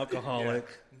you an alcoholic?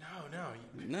 No.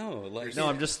 No,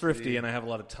 I'm just thrifty and I have a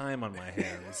lot of time on my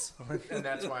hands. And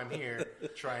that's why I'm here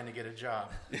trying to get a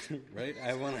job. Right?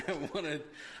 I want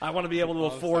to be able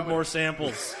to afford more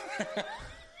samples.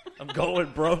 I'm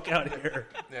going broke out here.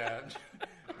 Yeah.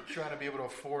 I'm trying to be able to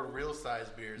afford real size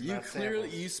beers. You not clearly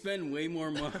samples. You spend way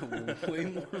more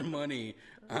money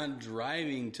on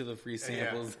driving to the free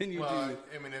samples than you do. I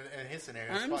mean, in his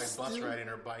scenario, it's probably bus riding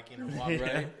or biking or walking.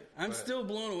 Right? I'm still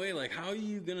blown away. Like, how are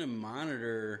you going to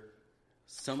monitor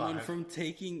someone from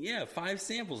taking 5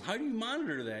 samples. How do you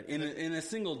monitor that in a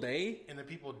single day? And the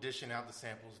people dishing out the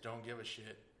samples don't give a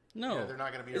shit. No, they're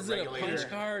not going to be Is a it regulator. a punch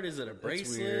card? Is it a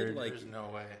bracelet? Like, there's no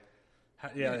way.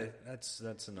 That's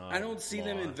an odd I don't see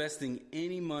them law. investing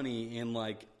any money in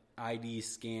like ID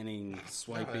scanning,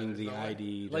 swiping the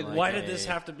ID. Like, why did this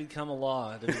have to become a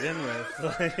law to begin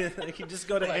with? Like, you just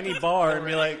go to any bar and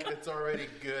be like, it's already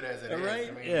good as it is. Right?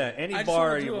 I mean, any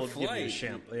bar you will give you a flight.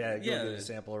 sample. Yeah, give you a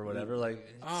sample or whatever.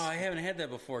 Like, Oh, I haven't had that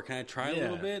before. Can I try a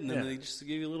little bit? And then they just give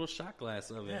you a little shot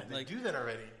glass of it. they Like, do that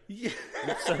already. yeah.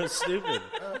 it's so stupid.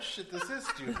 Oh shit, this is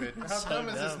stupid. How dumb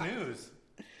is this news?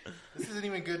 This isn't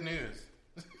even good news.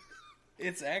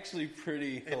 It's actually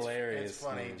pretty hilarious. It's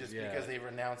funny just because they're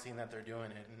announcing that they're doing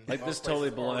it. And Like, this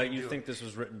totally belongs. Like, you think this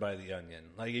was written by The Onion.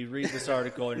 Like, you read this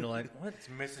article and you're like, what? It's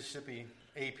Mississippi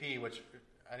AP, which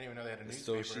I didn't even know they had a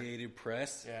newspaper. Associated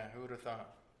Press. Yeah, who would have thought?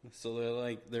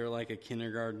 So they're like a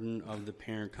kindergarten of the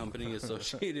parent company,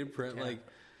 Associated Press. Yeah. Like,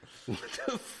 what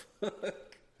the fuck?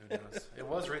 Who knows? It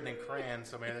was written in crayon,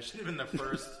 so man, that should have been the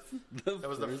first. That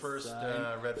was the first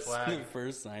red flag. The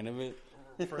first sign of it.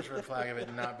 First red flag of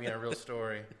it not being a real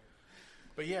story.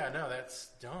 But yeah, no, that's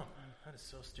dumb. That is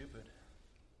so stupid.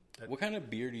 What kind of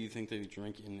beer do you think they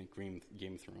drink in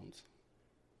Game of Thrones?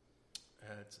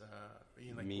 It's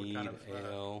like Mead, what kind of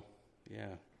ale. Yeah.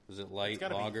 Is it light, it's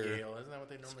gotta lager? be ale, isn't that what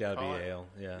they normally It's got to call be it? ale.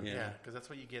 Yeah. Yeah, because that's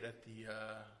what you get at the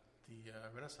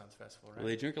Renaissance Festival, right? Well,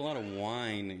 they drink a lot of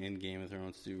wine in Game of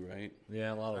Thrones too, right?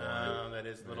 Yeah, a lot of wine. That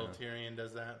is little Tyrion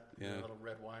does that. Yeah. A little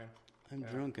red wine. I'm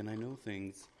drunk and I know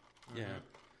things. Yeah.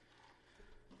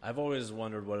 I've always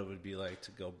wondered what it would be like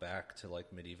to go back to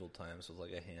like medieval times with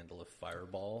like a handle of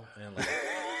Fireball and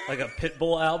like a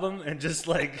Pitbull album and just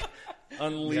like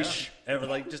unleash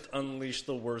unleash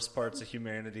the worst parts of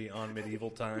humanity on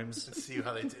medieval times. See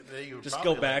how they just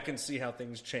go back and see how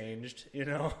things changed, you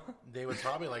know? They would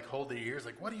probably like hold their ears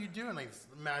like, what are you doing? Like this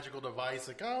magical device,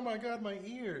 like, oh my god, my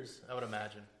ears. I would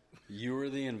imagine. You were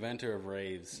the inventor of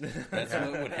raves. That's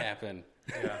what would happen.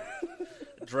 Yeah.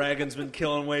 Dragon's been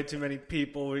killing way too many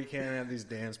people. We can't have these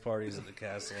dance parties at the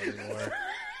castle anymore.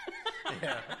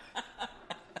 Yeah.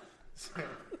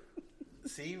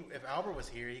 See, if Albert was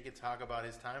here, he could talk about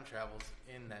his time travels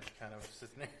in that kind of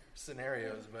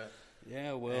scenarios. But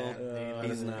yeah, well,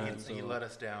 he's not. He let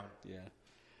us down. Yeah.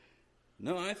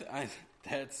 No, I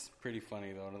that's pretty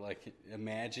funny though. To like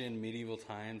imagine medieval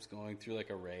times going through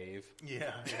like a rave.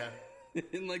 Yeah.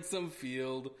 In like some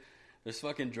field. There's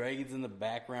fucking dragons in the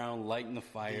background lighting the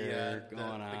fire going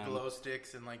on. The glow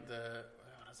sticks and like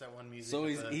what's that one music? So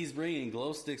he's bringing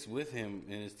glow sticks with him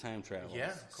in his time travels. Yeah,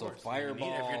 of course. So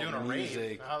Fireball, if you're doing a music,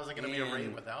 rave, how is it going to be a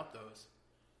rave without those?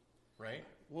 Right?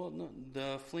 Well, no,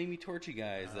 the flamey torchy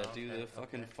guys that do the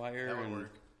fucking fire and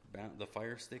the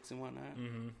fire sticks and whatnot.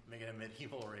 Mm-hmm. Make it a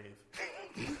medieval rave.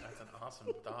 That's an awesome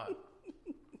thought.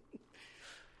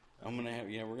 We're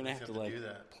gonna have to like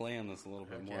play on this a little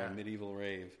bit more. A medieval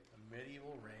rave.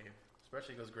 Medieval rave,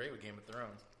 especially goes great with Game of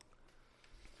Thrones.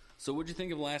 So, what'd you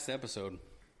think of last episode?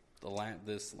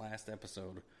 This last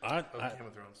episode of Game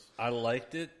of Thrones. I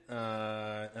liked it.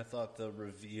 I thought the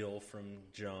reveal from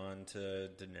Jon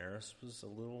to Daenerys was a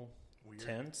little weird.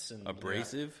 Tense and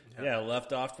abrasive. Yeah,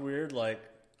 left off weird. Like,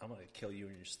 I'm gonna kill you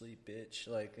in your sleep, bitch.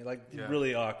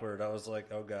 Really awkward. I was like,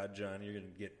 oh god, Jon, you're gonna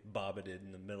get bobbited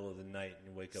in the middle of the night and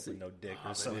you wake up with no dick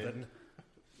or something.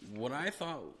 What I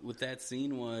thought with that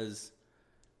scene was,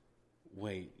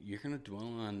 wait, you're going to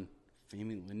dwell on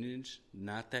family lineage?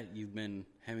 Not that you've been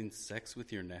having sex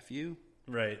with your nephew?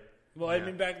 Right. Well, I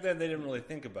mean, back then they didn't really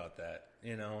think about that,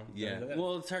 you know? Yeah.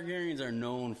 Well, the Targaryens are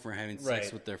known for having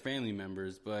sex with their family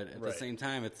members, but at the same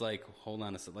time, it's like, hold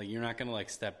on a second. Like, you're not going to, like,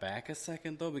 step back a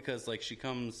second, though, because, like, she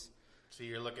comes... So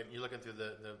you're looking through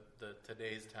the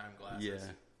today's time glasses.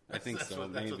 Yeah. I think so.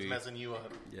 That's what's messing you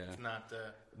up. Yeah, it's not.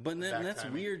 But then that's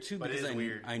weird too, because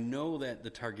I know that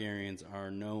the Targaryens are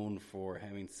known for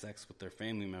having sex with their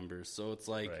family members. So it's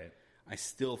like I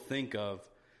still think of,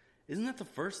 isn't that the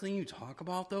first thing you talk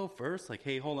about though? First, like,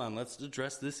 hey, hold on, let's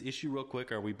address this issue real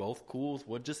quick. Are we both cool with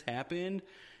what just happened?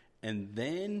 And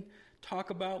then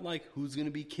talk about like who's going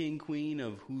to be king, queen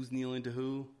of who's kneeling to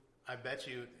who. I bet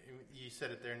you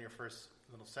said it there in your first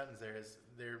little sentence. There is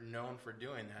they're known for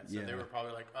doing that, so they were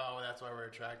probably like, "Oh, that's why we're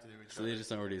attracted to each other." So they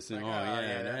just already assume, like,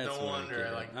 that's no wonder.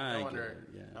 I want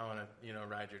to,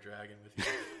 ride your dragon with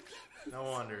you. No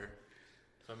wonder.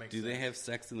 So it makes sense. Do they have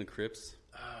sex in the crypts?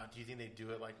 Do you think they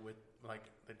do it like with like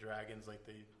the dragons, like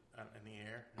they in the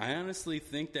air? I honestly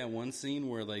think that one scene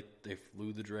where like they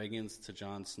flew the dragons to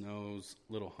Jon Snow's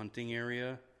little hunting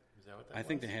area. Is that what that I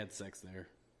think they had sex there.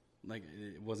 like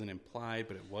it wasn't implied,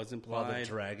 but it was implied. While the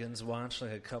dragons watched,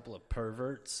 like a couple of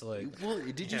perverts. Like, well,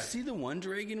 did you see the one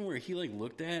dragon where he like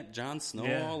looked at Jon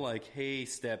Snow all like, "Hey,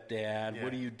 stepdad,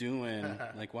 what are you doing?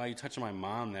 Like, why are you touching my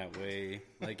mom that way?"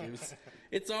 Like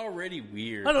it's already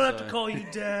weird. I don't have to call you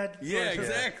dad. Yeah,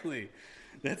 exactly.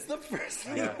 That's the first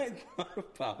thing I thought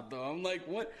about, though. I'm like,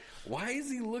 what? Why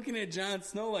is he looking at Jon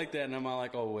Snow like that? And I'm all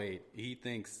like, oh, wait. He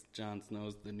thinks Jon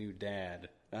Snow's the new dad.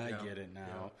 I get it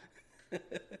now. Yeah.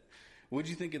 What'd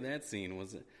you think of that scene?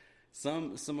 Was it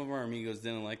some of our amigos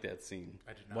didn't like that scene?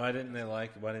 I did not. Why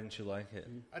didn't you like it?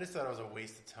 I just thought it was a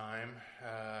waste of time.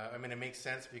 I mean, it makes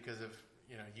sense because of,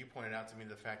 you pointed out to me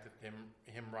the fact that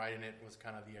him riding it was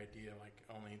kind of the idea, like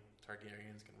only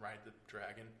Targaryens can ride the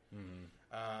dragon. Mm-hmm.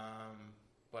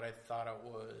 But I thought it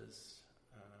was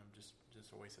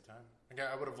just a waste of time. Like,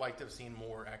 I would have liked to have seen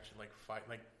more action, like fight,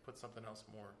 like put something else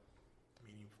more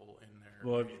meaningful in there.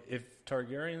 Well, if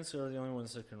Targaryens are the only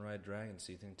ones that can ride dragons,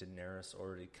 do you think Daenerys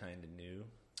already kind of knew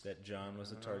that Jon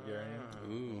was a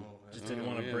Targaryen? Just didn't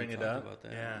want to bring it up. About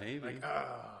that. Yeah, maybe. Like,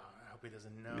 I hope he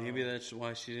doesn't know. Maybe that's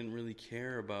why she didn't really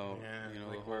care about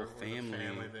like the whole family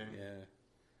thing. Yeah.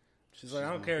 She's like,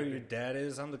 I don't care who your dad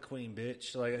is. I'm the queen,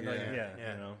 bitch.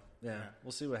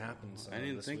 We'll see what happens. I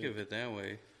didn't think of it that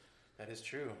way. That is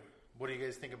true. What do you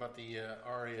guys think about the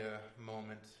Arya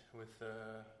moment with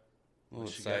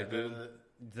side boob?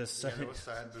 The side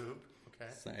boob.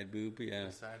 Okay. Side boob, yeah.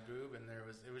 The side boob, and it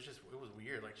was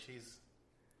weird. Like she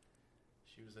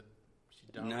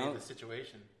dominated the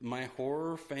situation. My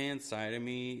horror fan side of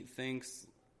me thinks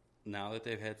now that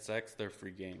they've had sex, they're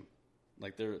free game.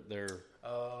 Like they're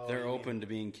open to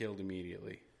being killed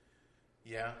immediately.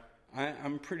 Yeah.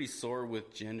 I'm pretty sore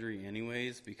with Gendry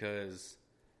anyways, because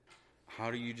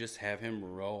how do you just have him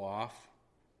row off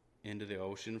into the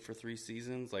ocean for 3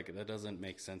 seasons? Like, that doesn't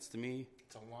make sense to me.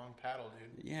 It's a long paddle,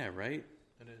 dude. Yeah, right?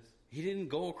 It is. He didn't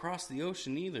go across the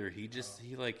ocean either. He just,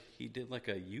 he did like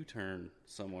a U-turn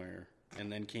somewhere and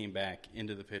then came back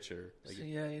into the picture. Like,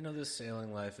 so, this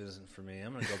sailing life isn't for me.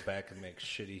 I'm going to go back and make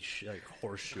shitty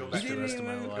horseshoes the rest of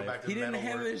my life. He didn't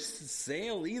have a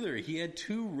sail either. He had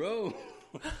 2 rows.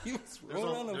 He was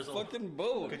rowing on a fucking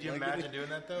boat. Could you imagine doing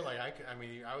that, though? Like,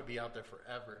 I would be out there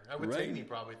forever. It would take me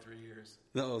probably 3 years.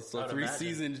 No, so 3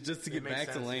 seasons just to get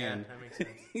back to land. Yeah, that makes sense.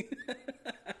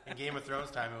 In Game of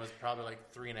Thrones time, it was probably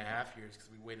like 3.5 years because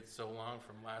we waited so long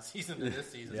from last season to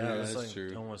this season. Yeah, that's like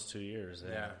true. Almost 2 years.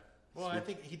 Yeah. Well, I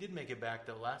think he did make it back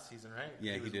the last season, right?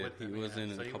 Yeah, he did. He was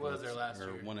in a couple there last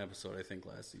year. One episode, I think,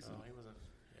 last season. Oh, he wasn't.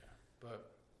 Yeah, but.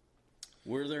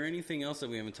 Were there anything else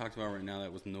that we haven't talked about right now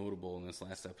that was notable in this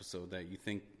last episode that you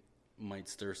think might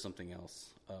stir something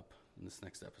else up in this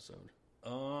next episode?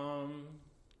 I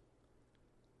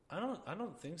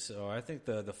don't think so. I think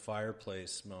the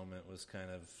fireplace moment was kind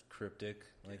of cryptic.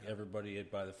 Like everybody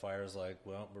by the fire is like,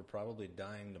 well, we're probably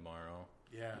dying tomorrow.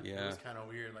 Yeah. It was kind of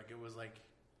weird. Like it was like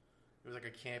a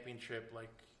camping trip.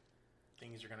 Like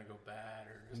things are gonna go bad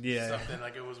or something.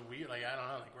 Like it was weird. Like I don't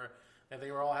know. Like they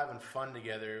were all having fun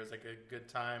together. It was like a good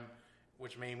time,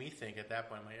 which made me think at that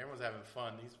point, like everyone's having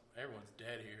fun. Everyone's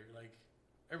dead here. Like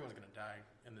everyone's gonna die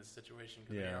in this situation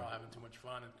because they're all having too much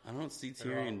fun. And I don't see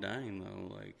Tyrion dying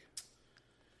though. Like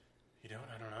you don't.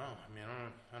 I don't know. I mean,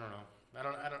 I don't know.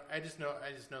 I just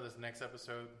know this next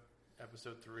episode.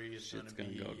 Episode 3 is going to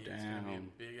be go down. It's going to be a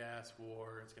big ass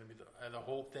war. It's going to be the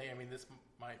whole thing. I mean, this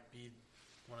might be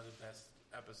one of the best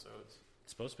episodes.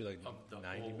 It's supposed to be like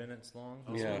 90 minutes long.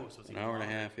 So an hour and a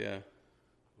half. Yeah.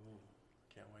 Ooh,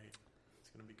 can't wait. It's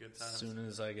going to be good times. As soon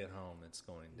as I get home, it's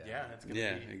going down. Yeah, it's going to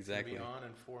be exactly. It's going to be on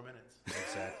in 4 minutes.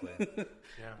 Exactly.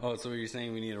 Yeah. Oh, so you're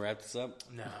saying we need to wrap this up?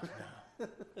 No.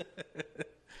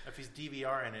 If he's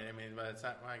DVRing it, I mean, but it's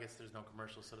not. Well, I guess there's no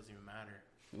commercials, so it doesn't even matter.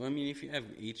 Well, I mean, if you have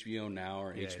HBO Now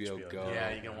or HBO Go,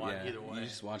 you can watch either way. You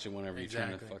just watch it whenever you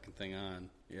turn the fucking thing on.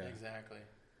 Yeah, exactly.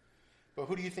 But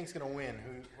who do you think's gonna win?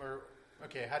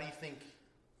 How do you think?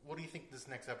 What do you think this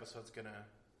next episode's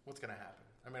what's gonna happen?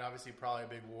 I mean, obviously, probably a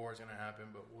big war is gonna happen.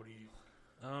 But what do you?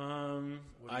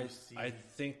 I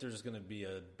think there's going to be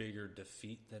a bigger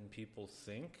defeat than people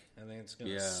think. I think it's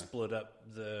going to split up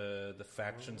the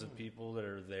factions of people that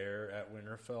are there at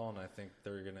Winterfell, and I think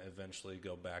they're going to eventually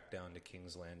go back down to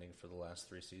King's Landing for the last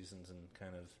 3 seasons and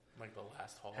kind of like the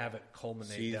last haul. Have it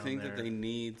culminate. So you down think there. that they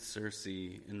need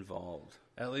Cersei involved?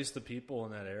 At least the people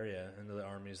in that area and the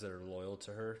armies that are loyal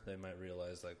to her, they might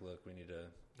realize, like, look, we need to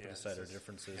put aside our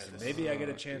differences. And maybe I get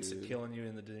a chance at killing you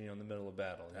in the the middle of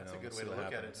battle. That's a good way to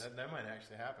look at it. That might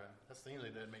actually happen. That's the thing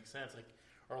that makes sense.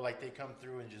 Like they come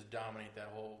through and just dominate that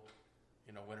whole,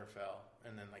 Winterfell,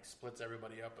 and then like splits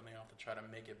everybody up, and they have to try to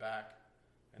make it back.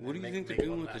 What do you think they're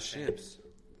doing with the ships?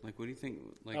 Like, what do you think?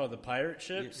 Like, the pirate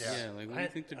ships? Yeah. Like, what do you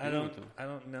think they're doing with them? I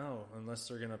don't know, unless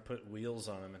they're going to put wheels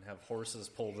on them and have horses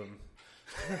pull them.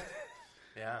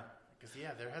 Yeah. Because,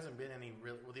 there hasn't been any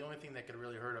real... Well, the only thing that could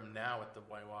really hurt them now with the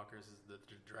White Walkers is the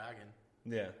dragon.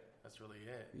 Yeah. That's really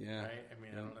it. Yeah. Right? I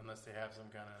mean, unless they have some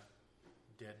kind of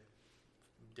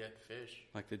dead fish.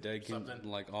 Like the dead can,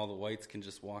 like all the whites can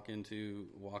just walk into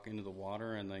the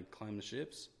water and like climb the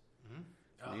ships.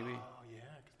 Mm-hmm. Maybe. Oh yeah,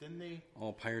 'cause didn't they?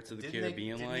 All Pirates of the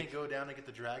Caribbean. Didn't they go down and get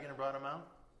the dragon and brought him out?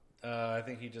 I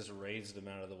think he just raised him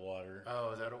out of the water.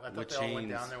 Oh, is that? I thought with they chains. all went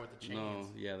down there with the chains. No,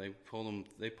 yeah, they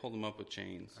pulled him up with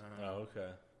chains. Oh, okay.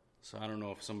 So I don't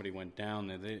know if somebody went down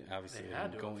there. They obviously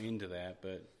didn't go into that,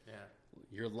 but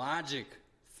your logic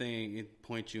thing it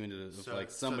points you into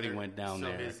somebody went down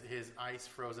there. So his ice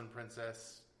frozen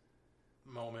princess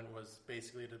moment was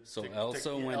basically to. So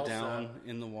Elsa went down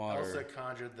in the water. Elsa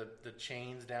conjured the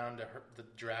chains down to the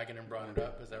dragon and brought it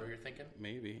up. Is that what you're thinking?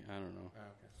 Maybe, I don't know. Oh,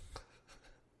 okay.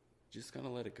 Just gotta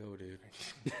let it go, dude.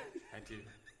 I do.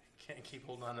 Can't keep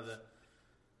holding on to the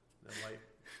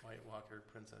White Walker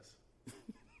princess.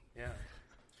 Yeah.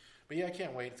 But I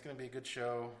can't wait. It's going to be a good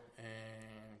show.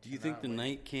 And do you think the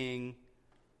Night King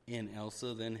and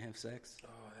Elsa then have sex? Oh,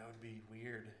 that would be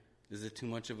weird. Is it too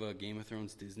much of a Game of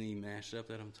Thrones Disney mashup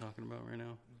that I'm talking about right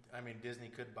now? I mean, Disney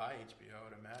could buy HBO, I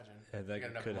would imagine. Yeah,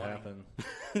 that could happen.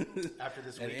 After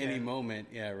this At weekend. any moment,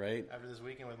 yeah, right? After this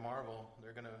weekend with Marvel,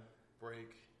 they're going to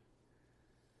break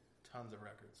tons of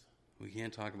records. We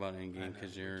can't talk about Endgame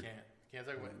because you're... We can't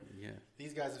talk about it. Yeah.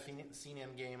 These guys have seen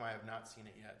Endgame. I have not seen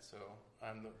it yet, so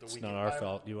I'm the it's weekend. not our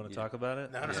fault. You want to talk about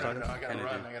it? No. I got to run.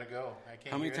 I got to go. I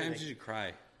can't. How many times did you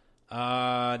cry?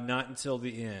 Not until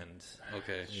the end.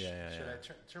 Okay. Yeah. Should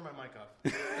I turn my mic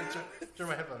off? turn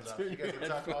my headphones off. You guys can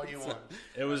talk all you want.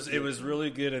 It was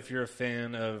really good if you're a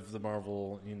fan of the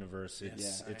Marvel universe.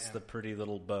 It's the pretty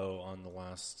little bow on the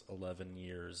last 11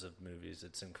 years of movies.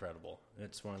 It's incredible.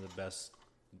 It's one of the best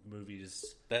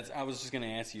movies. I was just going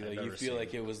to ask you. You feel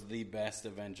like it was the best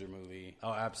Avenger movie?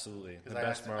 Oh, absolutely. The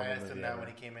best Marvel movie. I asked him that when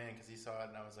he came in because he saw it,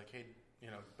 and I was like, "Hey,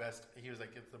 best." He was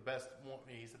like, "It's the best."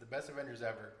 He said, "The best Avengers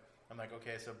ever." I'm like,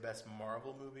 "Okay, so best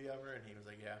Marvel movie ever?" And he was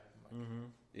like, "Yeah."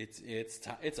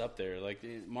 Like, It's up there. Like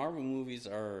Marvel movies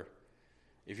are.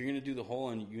 If you're going to do the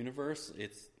whole universe,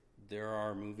 there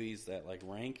are movies that like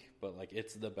rank, but like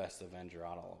it's the best Avenger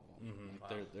out of all of them. Mm-hmm.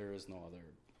 Like, there is no other.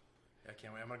 I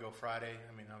can't wait. I'm gonna go Friday.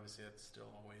 I mean, obviously it's still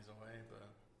a ways away, but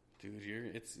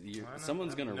dude,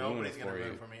 someone's gonna ruin it for gonna you.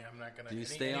 ruin it for me. I'm not gonna. Do you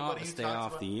stay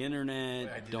off the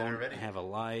internet? Don't have a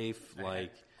life.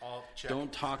 Like,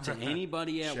 don't talk to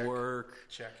anybody at work.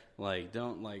 Check. Like,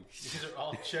 don't like. These are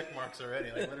all check marks already.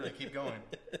 Like, literally, keep going.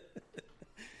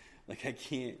 Like, I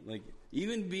can't. Like,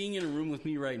 even being in a room with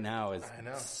me right now is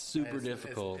super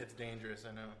difficult. It's dangerous.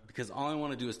 I know. Because all I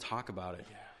want to do is talk about it.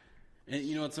 Yeah. And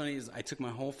you know what's funny is I took my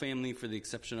whole family for the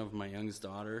exception of my youngest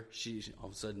daughter. She all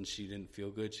of a sudden she didn't feel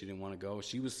good. She didn't want to go.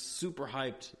 She was super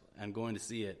hyped on going to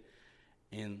see it,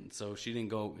 and so she didn't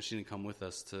go. She didn't come with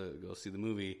us to go see the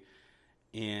movie.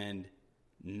 And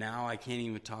now I can't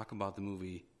even talk about the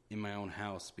movie in my own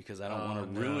house because I don't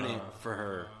want to ruin it for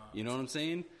her. You know what I'm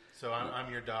saying? So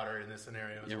I'm your daughter in this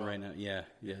scenario as well. Right now. Yeah,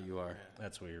 you are.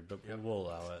 That's weird, but we'll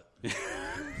allow it.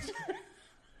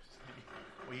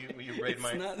 Will you braid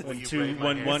my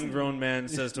when one grown man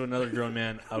says to another grown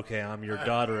man, "Okay, I'm your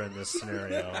daughter in this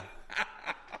scenario."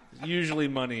 Usually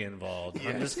money involved.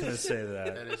 Yes. I'm just going to say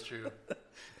that. That is true.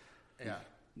 Yeah.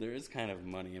 There is kind of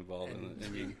money involved in it. I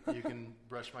mean, you can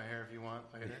brush my hair if you want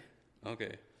later.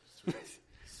 Okay.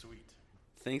 Sweet.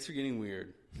 Thanks for getting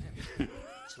weird.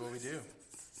 That's what we do.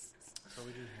 That's what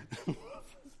we do.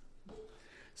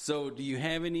 So, do you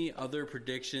have any other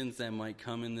predictions that might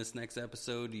come in this next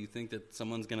episode? Do you think that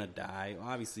someone's going to die?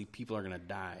 Obviously, people are going to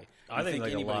die. I think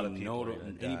like a lot of people are going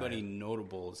to die. Anybody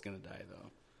notable is going to die,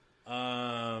 though.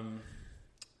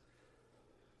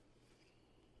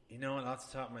 You know what? Off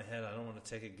the top of my head, I don't want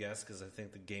to take a guess because I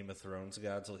think the Game of Thrones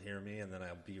gods will hear me, and then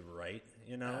I'll be right.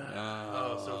 You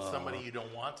know? So it's somebody you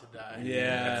don't want to die.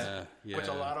 Yeah. Which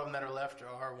a lot of them that are left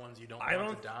are ones you don't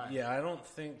want to die. Yeah, I don't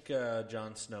think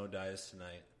Jon Snow dies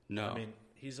tonight. No. I mean,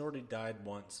 he's already died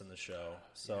once in the show.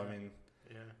 So, I mean,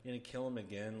 you're going to kill him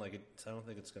again? Like, I don't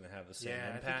think it's going to have the same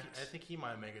impact. I think he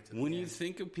might make it to the When end. you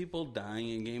think of people dying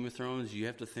in Game of Thrones, you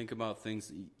have to think about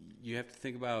things. You have to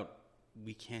think about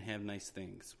we can't have nice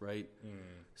things, right?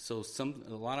 So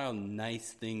a lot of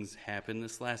nice things happened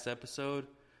this last episode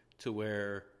to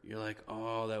where you're like,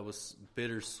 oh, that was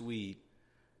bittersweet.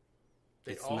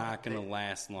 It's not going to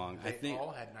last long. I think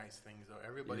all had nice things though.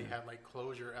 Everybody had like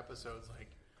closure episodes, like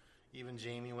even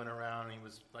Jamie went around and he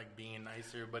was like being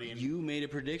nice to everybody. And, you made a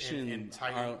prediction and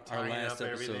our last up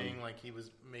episode. Everything, like he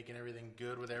was making everything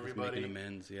good with everybody. He was making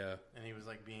amends, yeah. And he was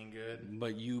like being good.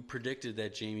 But you predicted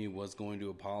that Jamie was going to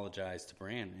apologize to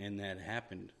Bran, and that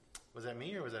happened. Was that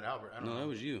me or was that Albert? I don't know. No, that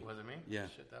was you. Was it me? Yeah.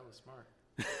 Shit, that was smart.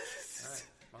 All right,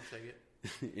 I'll take it.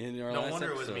 No wonder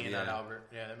episode, it was me and not Albert.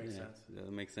 Yeah, that makes sense.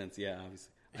 That makes sense. Yeah,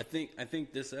 obviously. I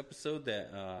think this episode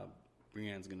that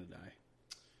Brienne's gonna die.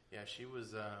 Yeah, she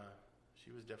was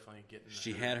definitely getting.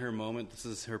 She had her moment. This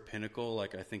is her pinnacle.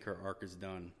 Like I think her arc is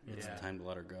done. It's time to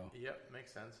let her go. Yep,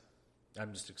 makes sense.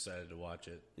 I'm just excited to watch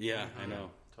it. Yeah, I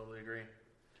know. Totally agree.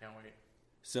 Can't wait.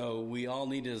 So we all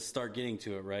need to start getting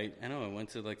to it, right? I know. I went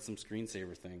to like some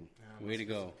screensaver thing. Way to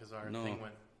go! Because our thing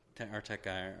went. Our tech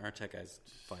guy's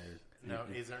fired. No,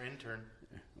 he's our intern.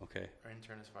 Okay. Our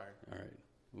intern is fired. All right.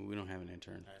 Well, we don't have an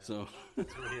intern, so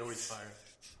that's what he always fires.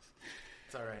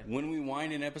 It's all right. When we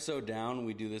wind an episode down,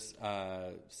 we do this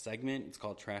segment. It's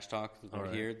called Trash Talk.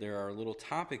 Right here, there are little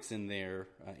topics in there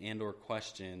and/or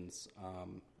questions.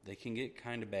 They can get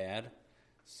kind of bad,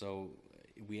 so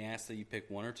we ask that you pick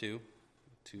one or two,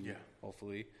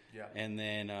 hopefully. Yeah. And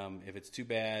then if it's too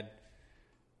bad,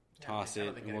 toss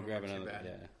it, and we'll grab another.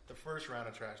 Yeah. The first round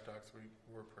of Trash Talks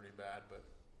were pretty bad, but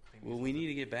we need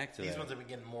to get back to these ones have been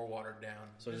getting more watered down.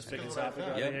 So just pick a topic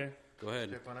out of here. Go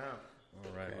ahead. Pick one out.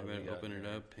 All right. Open it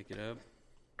up. Pick it up.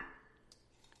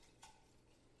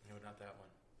 No, not that one.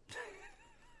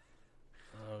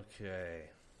 Okay.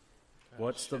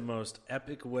 What's the most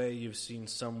epic way you've seen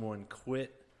someone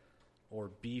quit or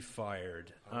be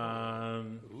fired?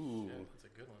 Ooh. Yeah, that's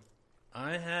a good one.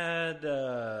 I had,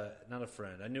 not a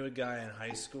friend. I knew a guy in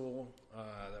high school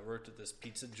that worked at this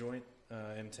pizza joint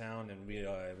in town, and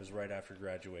it was right after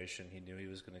graduation. He knew he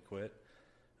was going to quit.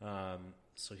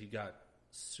 So he got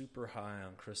super high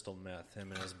on crystal meth,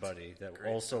 him and his buddy that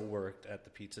also worked at the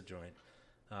pizza joint.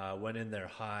 Went in there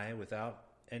high without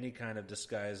any kind of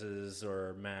disguises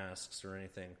or masks or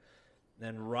anything.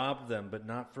 Then robbed them, but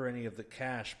not for any of the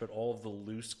cash, but all of the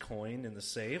loose coin in the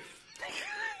safe.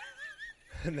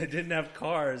 And they didn't have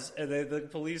cars, and the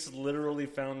police literally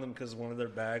found them because one of their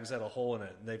bags had a hole in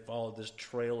it, and they followed this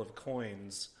trail of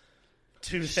coins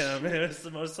to them. It was the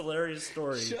most hilarious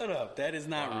story. Shut up. That is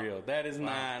not real. That is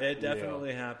not It definitely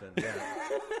real. happened, yeah.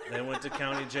 They went to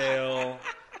county jail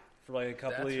for like a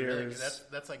couple of years. Really,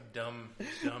 that's like dumb.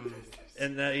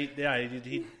 And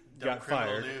he got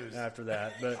fired after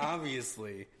that. But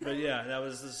obviously. But yeah, that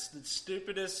was the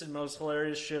stupidest and most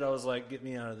hilarious shit. I was like, get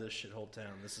me out of this shithole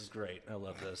town. This is great. I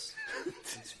love this.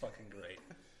 It's fucking great.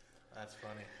 That's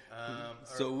funny.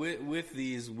 So with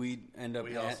these, we end up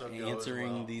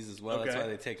answering these as well. Okay. That's why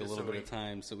they take a little bit of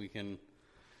time, so we can.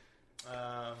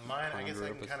 Mine, I guess I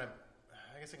can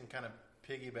kind of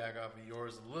piggyback off of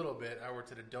yours a little bit. I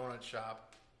worked at a donut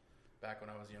shop back when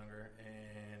I was younger,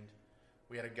 and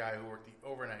we had a guy who worked the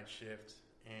overnight shift,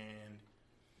 and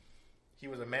he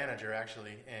was a manager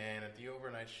actually. And at the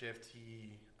overnight shift,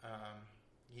 he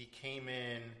came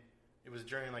in. It was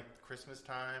during like Christmas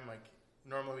time. Like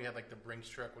normally we had like the Brinks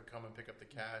truck would come and pick up the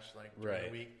cash like during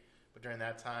the week, but during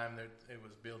that time it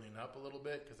was building up a little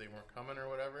bit because they weren't coming or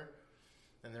whatever.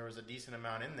 And there was a decent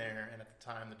amount in there, and at the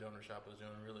time the donor shop was doing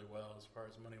really well as far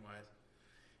as money wise.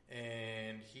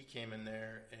 And he came in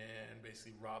there and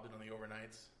basically robbed it on the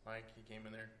overnights. Like he came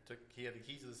in there, he had the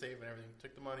keys to the safe and everything,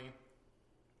 took the money,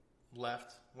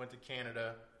 left, went to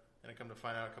Canada, and I come to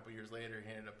find out a couple years later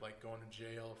he ended up like going to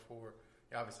jail for.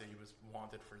 Obviously he was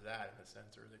wanted for that in a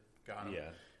sense, or they got him.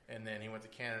 Yeah. And then he went to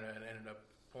Canada and ended up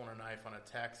pulling a knife on a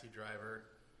taxi driver,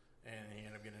 and he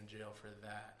ended up getting in jail for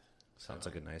that. Sounds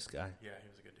like a nice guy. Yeah, he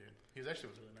was a good dude. He was actually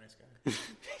a really nice guy.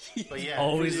 But yeah,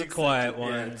 always the quiet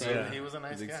one. Yeah, he was a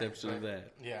nice guy. The exception of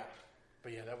that. Yeah,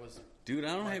 but yeah, that was. Dude,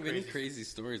 I don't have any crazy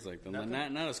stories like that.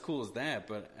 Not as cool as that,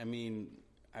 but I mean,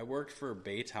 I worked for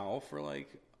Bay Towel for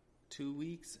like 2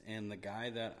 weeks, and the guy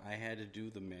that I had to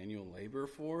do the manual labor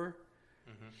for,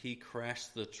 he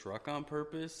crashed the truck on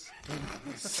purpose.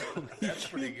 That's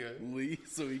pretty good.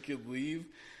 So he could leave.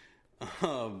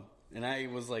 And I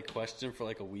was like questioned for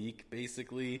like a week,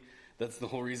 basically. That's the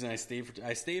whole reason I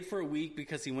stayed for a week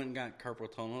because he went and got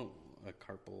carpal tunnel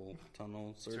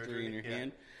surgery in your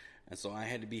hand, and so I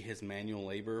had to be his manual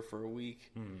labor for a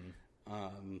week,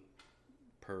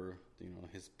 per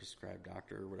his prescribed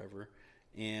doctor or whatever.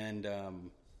 And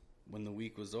when the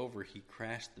week was over, he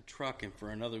crashed the truck, and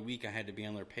for another week I had to be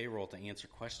on their payroll to answer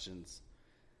questions.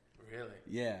 Really?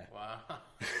 Yeah. Wow.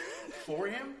 For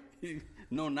him?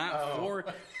 No, not for,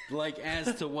 like,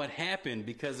 as to what happened,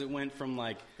 because it went from,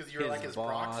 like, because you were like his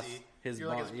boss. proxy. You're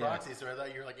like his proxy, so I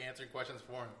thought you were like answering questions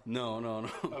for him. No.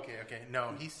 Okay.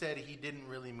 No, he said he didn't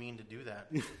really mean to do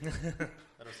that.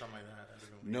 That was something like that.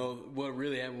 No, what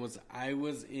really happened was I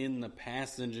was in the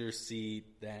passenger seat.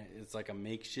 That it's like a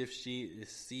makeshift seat.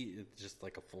 It's just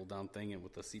like a fold down thing and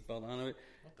with a seatbelt on it.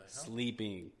 What the hell?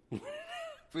 Sleeping.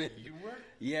 You were?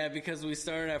 Yeah, because we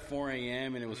started at 4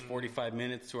 a.m. and it was 45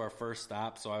 minutes to our first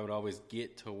stop, so I would always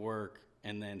get to work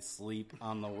and then sleep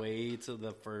on the way to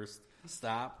the first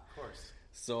stop. Of course.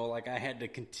 So, like, I had to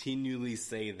continually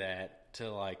say that to,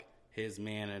 like, his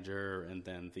manager and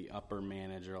then the upper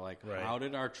manager. Like, How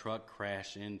did our truck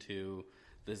crash into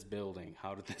this building?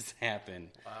 How did this happen?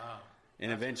 Wow.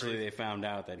 And eventually they found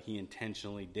out that he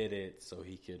intentionally did it so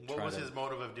he could What was his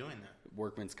motive of doing that?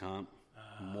 Workman's comp.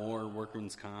 More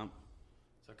workman's comp.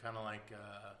 So kind of like, damn,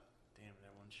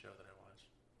 that one show that I watched.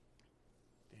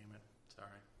 Damn it.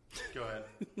 Sorry. Go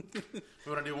ahead.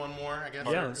 We want to do one more, I guess?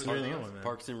 Yeah, let's do another one, man.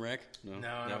 Parks and Rec? No,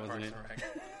 not Parks and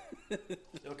Rec.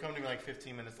 It'll come to me like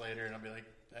 15 minutes later, and I'll be like,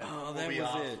 that was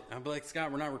off. It. I'll be like,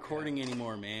 Scott, we're not recording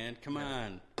anymore, man. Come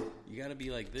on. You got to be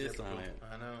like this on it.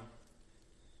 I know.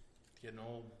 It's getting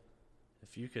old.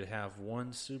 If you could have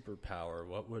one superpower,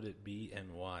 what would it be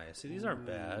and why? See, these aren't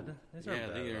bad. These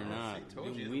aren't bad. They are not.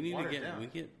 We need to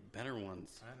get better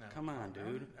ones. I know. Come on,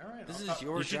 dude. All right. This is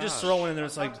your job. You should just throw in there.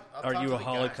 It's like, are you a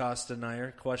Holocaust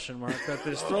denier? Question mark.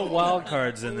 Just throw wild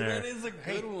cards in there. That is a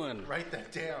good one. Write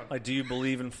that down. Like, do you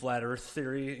believe in flat Earth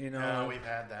theory? You know. No, we've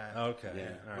had that. Okay.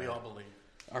 Yeah. We all believe.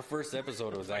 Our first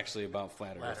episode was actually about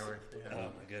flat Earth. Flat Earth. Yeah. Oh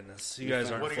my goodness! You guys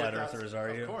aren't flat Earthers,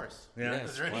 are you? Of course. Yeah.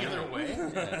 Is there any other way?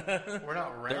 Yeah. We're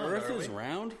not round. The Earth are we? is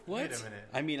round? What? Wait a minute.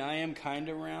 I mean, I am kind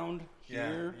of round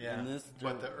here. Yeah. In this,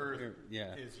 but the Earth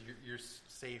is you're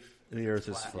safe. The Earth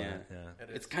is flat. Yeah. It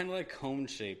It's kind of like cone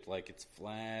shaped, like it's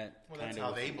flat. Well, kind that's of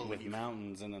how they with believe.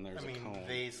 mountains, and then there's a cone.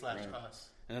 They/us.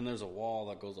 And then there's a wall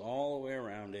that goes all the way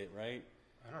around it, right?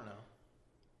 I don't know.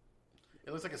 It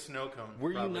looks like a snow cone.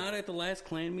 Were you not at the last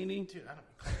clan meeting? Dude, I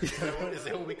don't. Is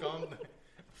that what we call them?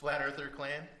 Flat Earther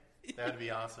clan? That would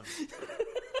be awesome.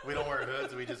 We don't wear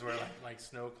hoods. We just wear like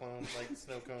snow cone,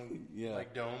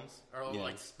 like domes, or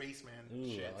like spaceman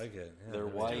shit. I like it. Yeah, They're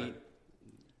white,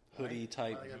 hoodie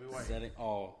type setting.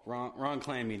 Oh, wrong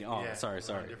clan meeting. Oh, Yeah, sorry.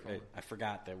 I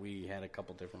forgot that we had a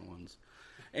couple different ones.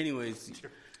 Anyways,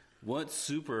 what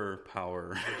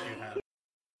superpower? Did you have?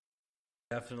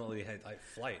 Definitely had like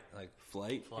flight.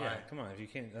 Flight? Yeah, come on. If you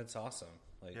can't, that's awesome.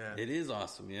 Like, Yeah. It is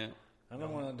awesome, yeah. I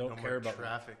don't care about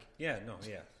traffic. Yeah,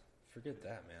 forget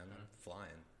that, man. I'm flying.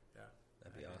 Yeah,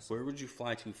 that'd be awesome. Where would you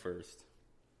fly to first?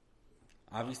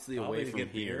 Obviously Probably away to from get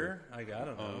here. Beer. I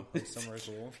don't know. Like somewhere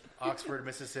cool. Oxford,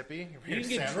 Mississippi. You can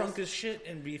get drunk as shit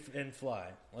and fly.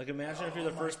 Like imagine if you're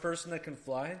the first person that can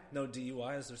fly. No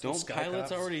DUIs. There's no Don't sky pilots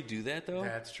cops. already do that though?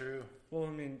 That's true. Well, I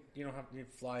mean, you don't have to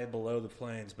fly below the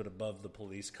planes, but above the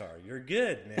police car. You're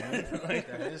good, man. Like,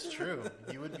 That is true.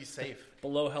 You would be safe.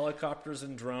 below helicopters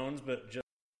and drones, but just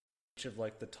of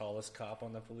like the tallest cop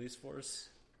on the police force.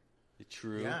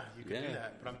 True. Yeah, you could do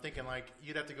that. But I'm thinking like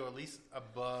you'd have to go at least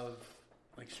above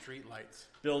like street lights.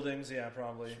 Buildings, yeah,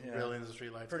 probably. Yeah. Buildings and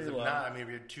street lights. Pretty If low. not, I mean, if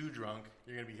you're too drunk,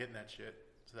 you're gonna be hitting that shit.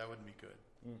 So that wouldn't be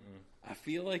good. I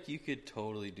feel like you could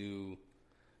totally do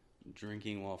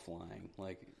drinking while flying.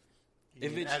 Like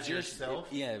if it's as just yourself?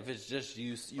 if it's just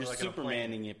you, you're like in a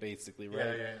plane. Supermaning it basically,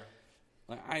 right? Yeah.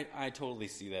 Like I totally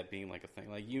see that being like a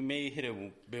thing. Like you may hit a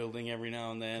building every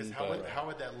now and then, Because but how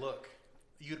would that look?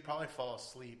 You'd probably fall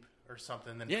asleep or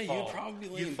something. Then Yeah, fall. you'd probably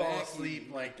be you'd laying fall back asleep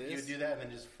like like this. you'd do that and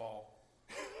then just fall.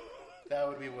 That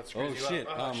would be what screws oh you shit,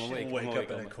 up. I'm awake. Wake I'm up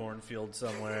awake. in a cornfield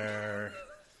somewhere.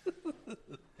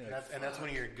 And that's one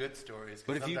of your good stories. 'cause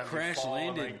But if you sometimes crash fall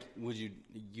and, landed, like, would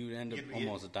you'd end up You'd be-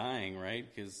 almost dying, right?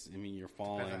 Because I mean you're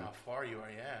falling. depends on how far you are.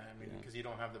 Yeah, I mean, because you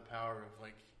don't have the power of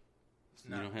like.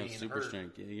 You don't have being super hurt.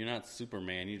 strength. You're not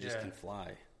Superman. You just Yeah. can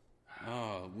fly.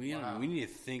 Oh, we Wow. we need to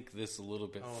think this a little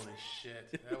bit. Holy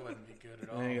shit, that wouldn't be good at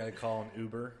all. And then you got to call an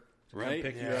Uber to come Right?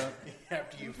 pick you Yeah, up.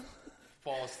 after you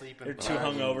fall asleep and You're too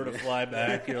hungover to fly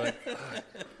back. You're like,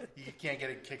 you can't get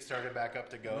it kickstarted back up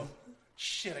to go.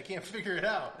 Shit, I can't figure it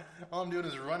out. All I'm doing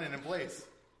is running in place.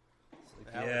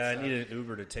 That would yeah, I suck. need an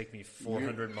Uber to take me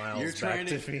 400 miles You're back trying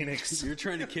to Phoenix. You're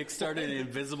trying to kickstart an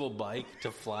invisible bike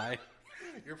to fly.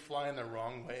 You're flying the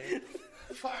wrong way.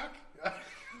 Fuck.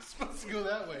 I'm supposed to go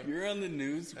that way. You're on the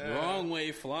news, wrong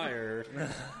way flyer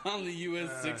on the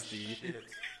US 60. Shit.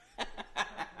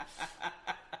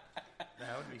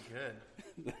 That would be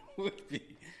good.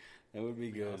 That would be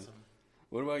good. Awesome.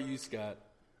 What about you, Scott?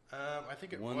 I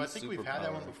think we've had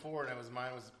that one before, and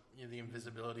mine was the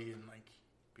invisibility and like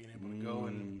being able to go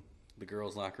and The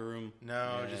girls' locker room.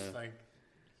 no, Yeah. just like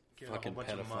get Fucking a whole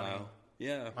bunch of money. pedophile.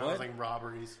 Yeah. Mine was like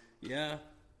robberies. Yeah.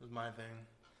 Was my thing.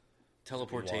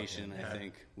 Teleportation, I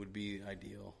think, would be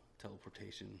ideal.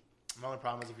 Teleportation. My only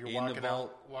problem is if you're In walking the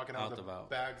vault, out with the vault.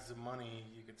 bags of money,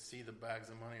 you could see the bags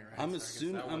of money, right? I'm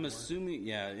So assuming,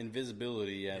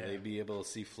 invisibility, they'd be able to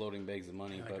see floating bags of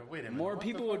money. Yeah, but wait a minute, more what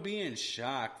people the would be in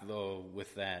shock, though,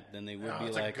 with that than they would be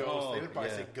it's like, a ghost. oh, They would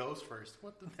probably say ghost first.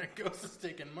 What the that ghost is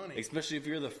taking money? Especially if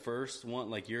you're the first one,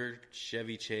 like your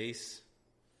Chevy Chase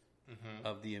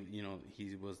of the,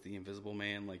 he was the Invisible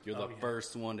Man. Like you're the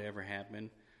first one to ever happen.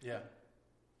 Yeah.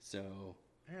 So,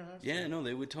 true. no,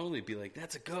 they would totally be like,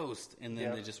 that's a ghost. And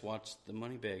then they just watch the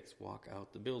money bags walk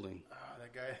out the building. Oh,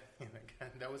 that guy,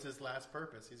 that was his last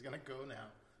purpose. He's going to go now.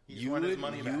 He's wanted his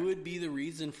money back. You would be the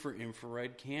reason for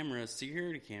infrared cameras,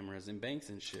 security cameras in banks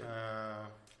and shit.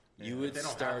 You would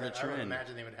start a trend. I would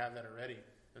imagine they would have that already,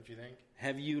 don't you think?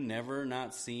 Have you never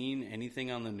not seen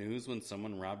anything on the news when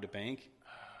someone robbed a bank?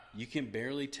 You can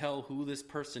barely tell who this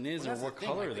person is or what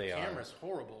color they are. The camera's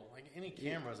horrible. Like any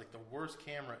camera is like the worst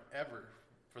camera ever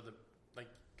for the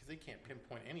because they can't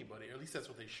pinpoint anybody. Or at least that's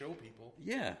what they show people.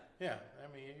 Yeah. Yeah.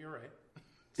 I mean, you're right.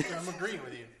 So I'm agreeing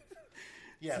with you.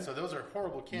 Yeah. So those are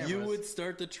horrible cameras. You would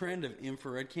start the trend of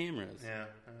infrared cameras. Yeah.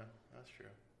 That's true.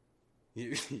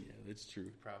 Yeah, that's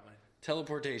true. Probably.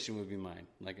 Teleportation would be mine.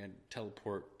 Like I'd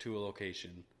teleport to a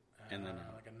location. And then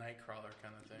like a night crawler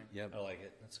kind of thing. Yep. I like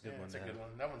it. That's a good one. That's a good one.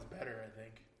 That one's better, I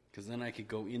think. Because then I could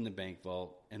go in the bank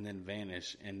vault and then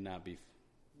vanish and not be,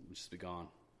 just be gone.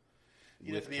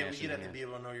 You'd have to be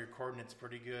able to know your coordinates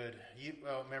pretty good.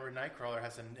 Remember, Nightcrawler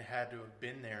had to have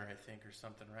been there, I think, or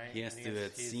something, right? He has to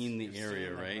have seen the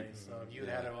area, right? So you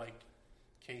had to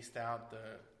cased out the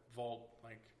vault,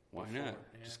 why before, not?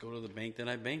 Yeah. Just go to the bank that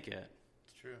I bank at.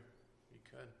 It's true. You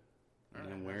could. And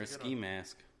then wear a ski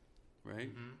mask, right?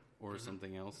 Mm-hmm. Or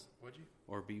something else. Would you?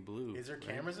 Or be blue. Is there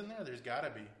cameras in there? There's got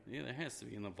to be. Yeah, there has to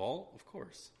be. In the vault, of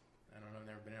course. I don't know. I've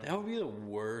never been able That would be the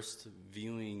worst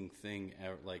viewing thing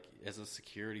ever. Like, as a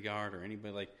security guard or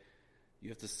anybody, like, you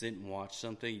have to sit and watch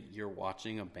something. You're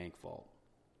watching a bank vault.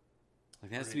 Like,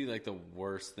 that has to be, like, the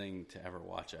worst thing to ever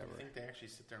watch ever. You think they actually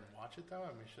sit there and watch it, though? I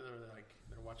mean, sure,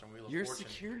 they're watching Wheel of You're Fortune. You're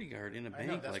a security guard in a bank. I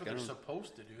know, that's what they're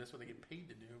supposed to do. That's what they get paid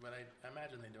to do, but I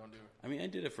imagine they don't do it. I mean, I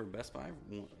did it for Best Buy.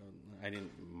 I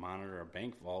didn't monitor a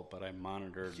bank vault, but I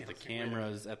monitored the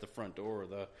cameras at the front door.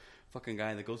 The fucking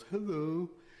guy that goes, hello.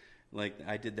 Like,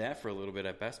 I did that for a little bit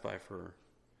at Best Buy for,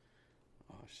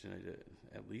 I did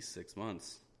at least 6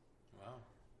 months. Wow.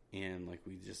 And, like,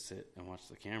 we just sit and watch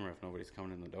the camera if nobody's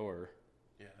coming in the door.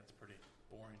 Yeah, that's pretty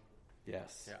boring.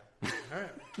 Yes. Yeah. All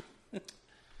right.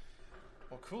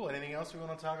 Well, cool. Anything else we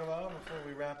want to talk about before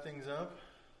we wrap things up?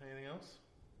 Anything else?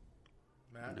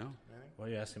 Matt? No. Anything? Why are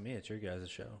you asking me? It's your guys'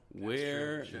 show.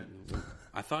 Where?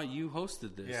 I thought you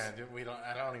hosted this. Yeah,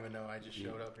 I don't even know. I just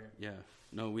showed up here. Yeah.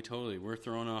 No, we're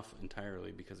thrown off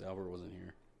entirely because Albert wasn't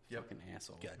here. Yep. Fucking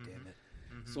asshole. God damn it.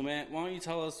 Mm-hmm. So, Matt, why don't you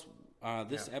tell us,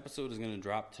 this episode is going to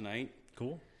drop tonight.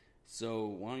 Cool. So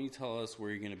why don't you tell us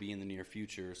where you're going to be in the near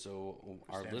future so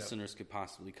our listeners could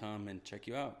possibly come and check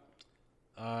you out?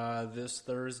 This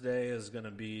Thursday is going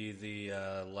to be the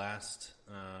last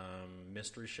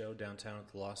mystery show downtown at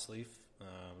the Lost Leaf.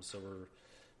 So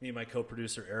me and my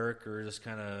co-producer Eric are just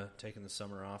kind of taking the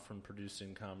summer off from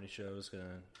producing comedy shows, going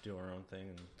to do our own thing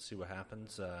and see what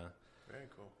happens. Very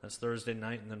cool. That's Thursday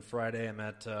night, and then Friday I'm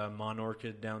at Mon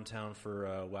Orchid downtown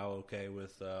for Wow OK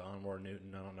with Anwar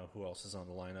Newton. I don't know who else is on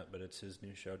the lineup, but it's his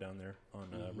new show down there on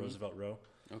Roosevelt Row.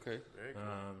 Okay. Very cool.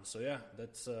 So yeah,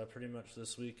 that's pretty much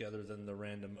this week, other than the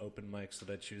random open mics that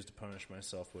I choose to punish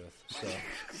myself with. So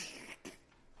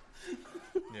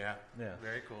yeah.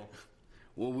 Very cool.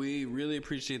 Well, we really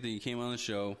appreciate that you came on the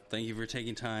show. Thank you for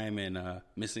taking time and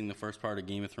missing the first part of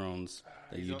Game of Thrones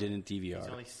that you didn't DVR. He's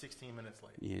only 16 minutes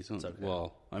late. Yeah,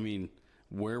 well, I mean,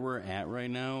 where we're at right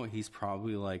now, he's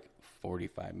probably like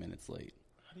 45 minutes late.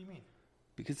 How do you mean?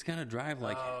 Because he's got to drive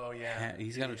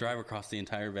he's got to drive across the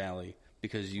entire valley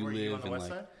because you Where live you on the in west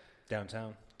like side?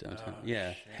 downtown. Downtown. Oh,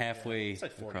 yeah, shit, halfway It's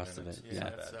like 40 across minutes. of it. Yeah, Yeah.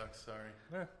 that sucks.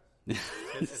 Sorry.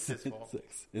 It's his fault.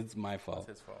 It's my fault.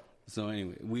 It's his fault. So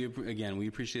anyway, we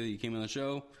appreciate that you came on the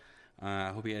show. I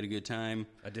hope you had a good time.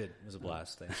 I did. It was a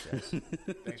blast. Thanks, guys.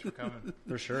 Thanks for coming.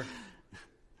 For sure.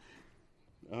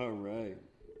 All right.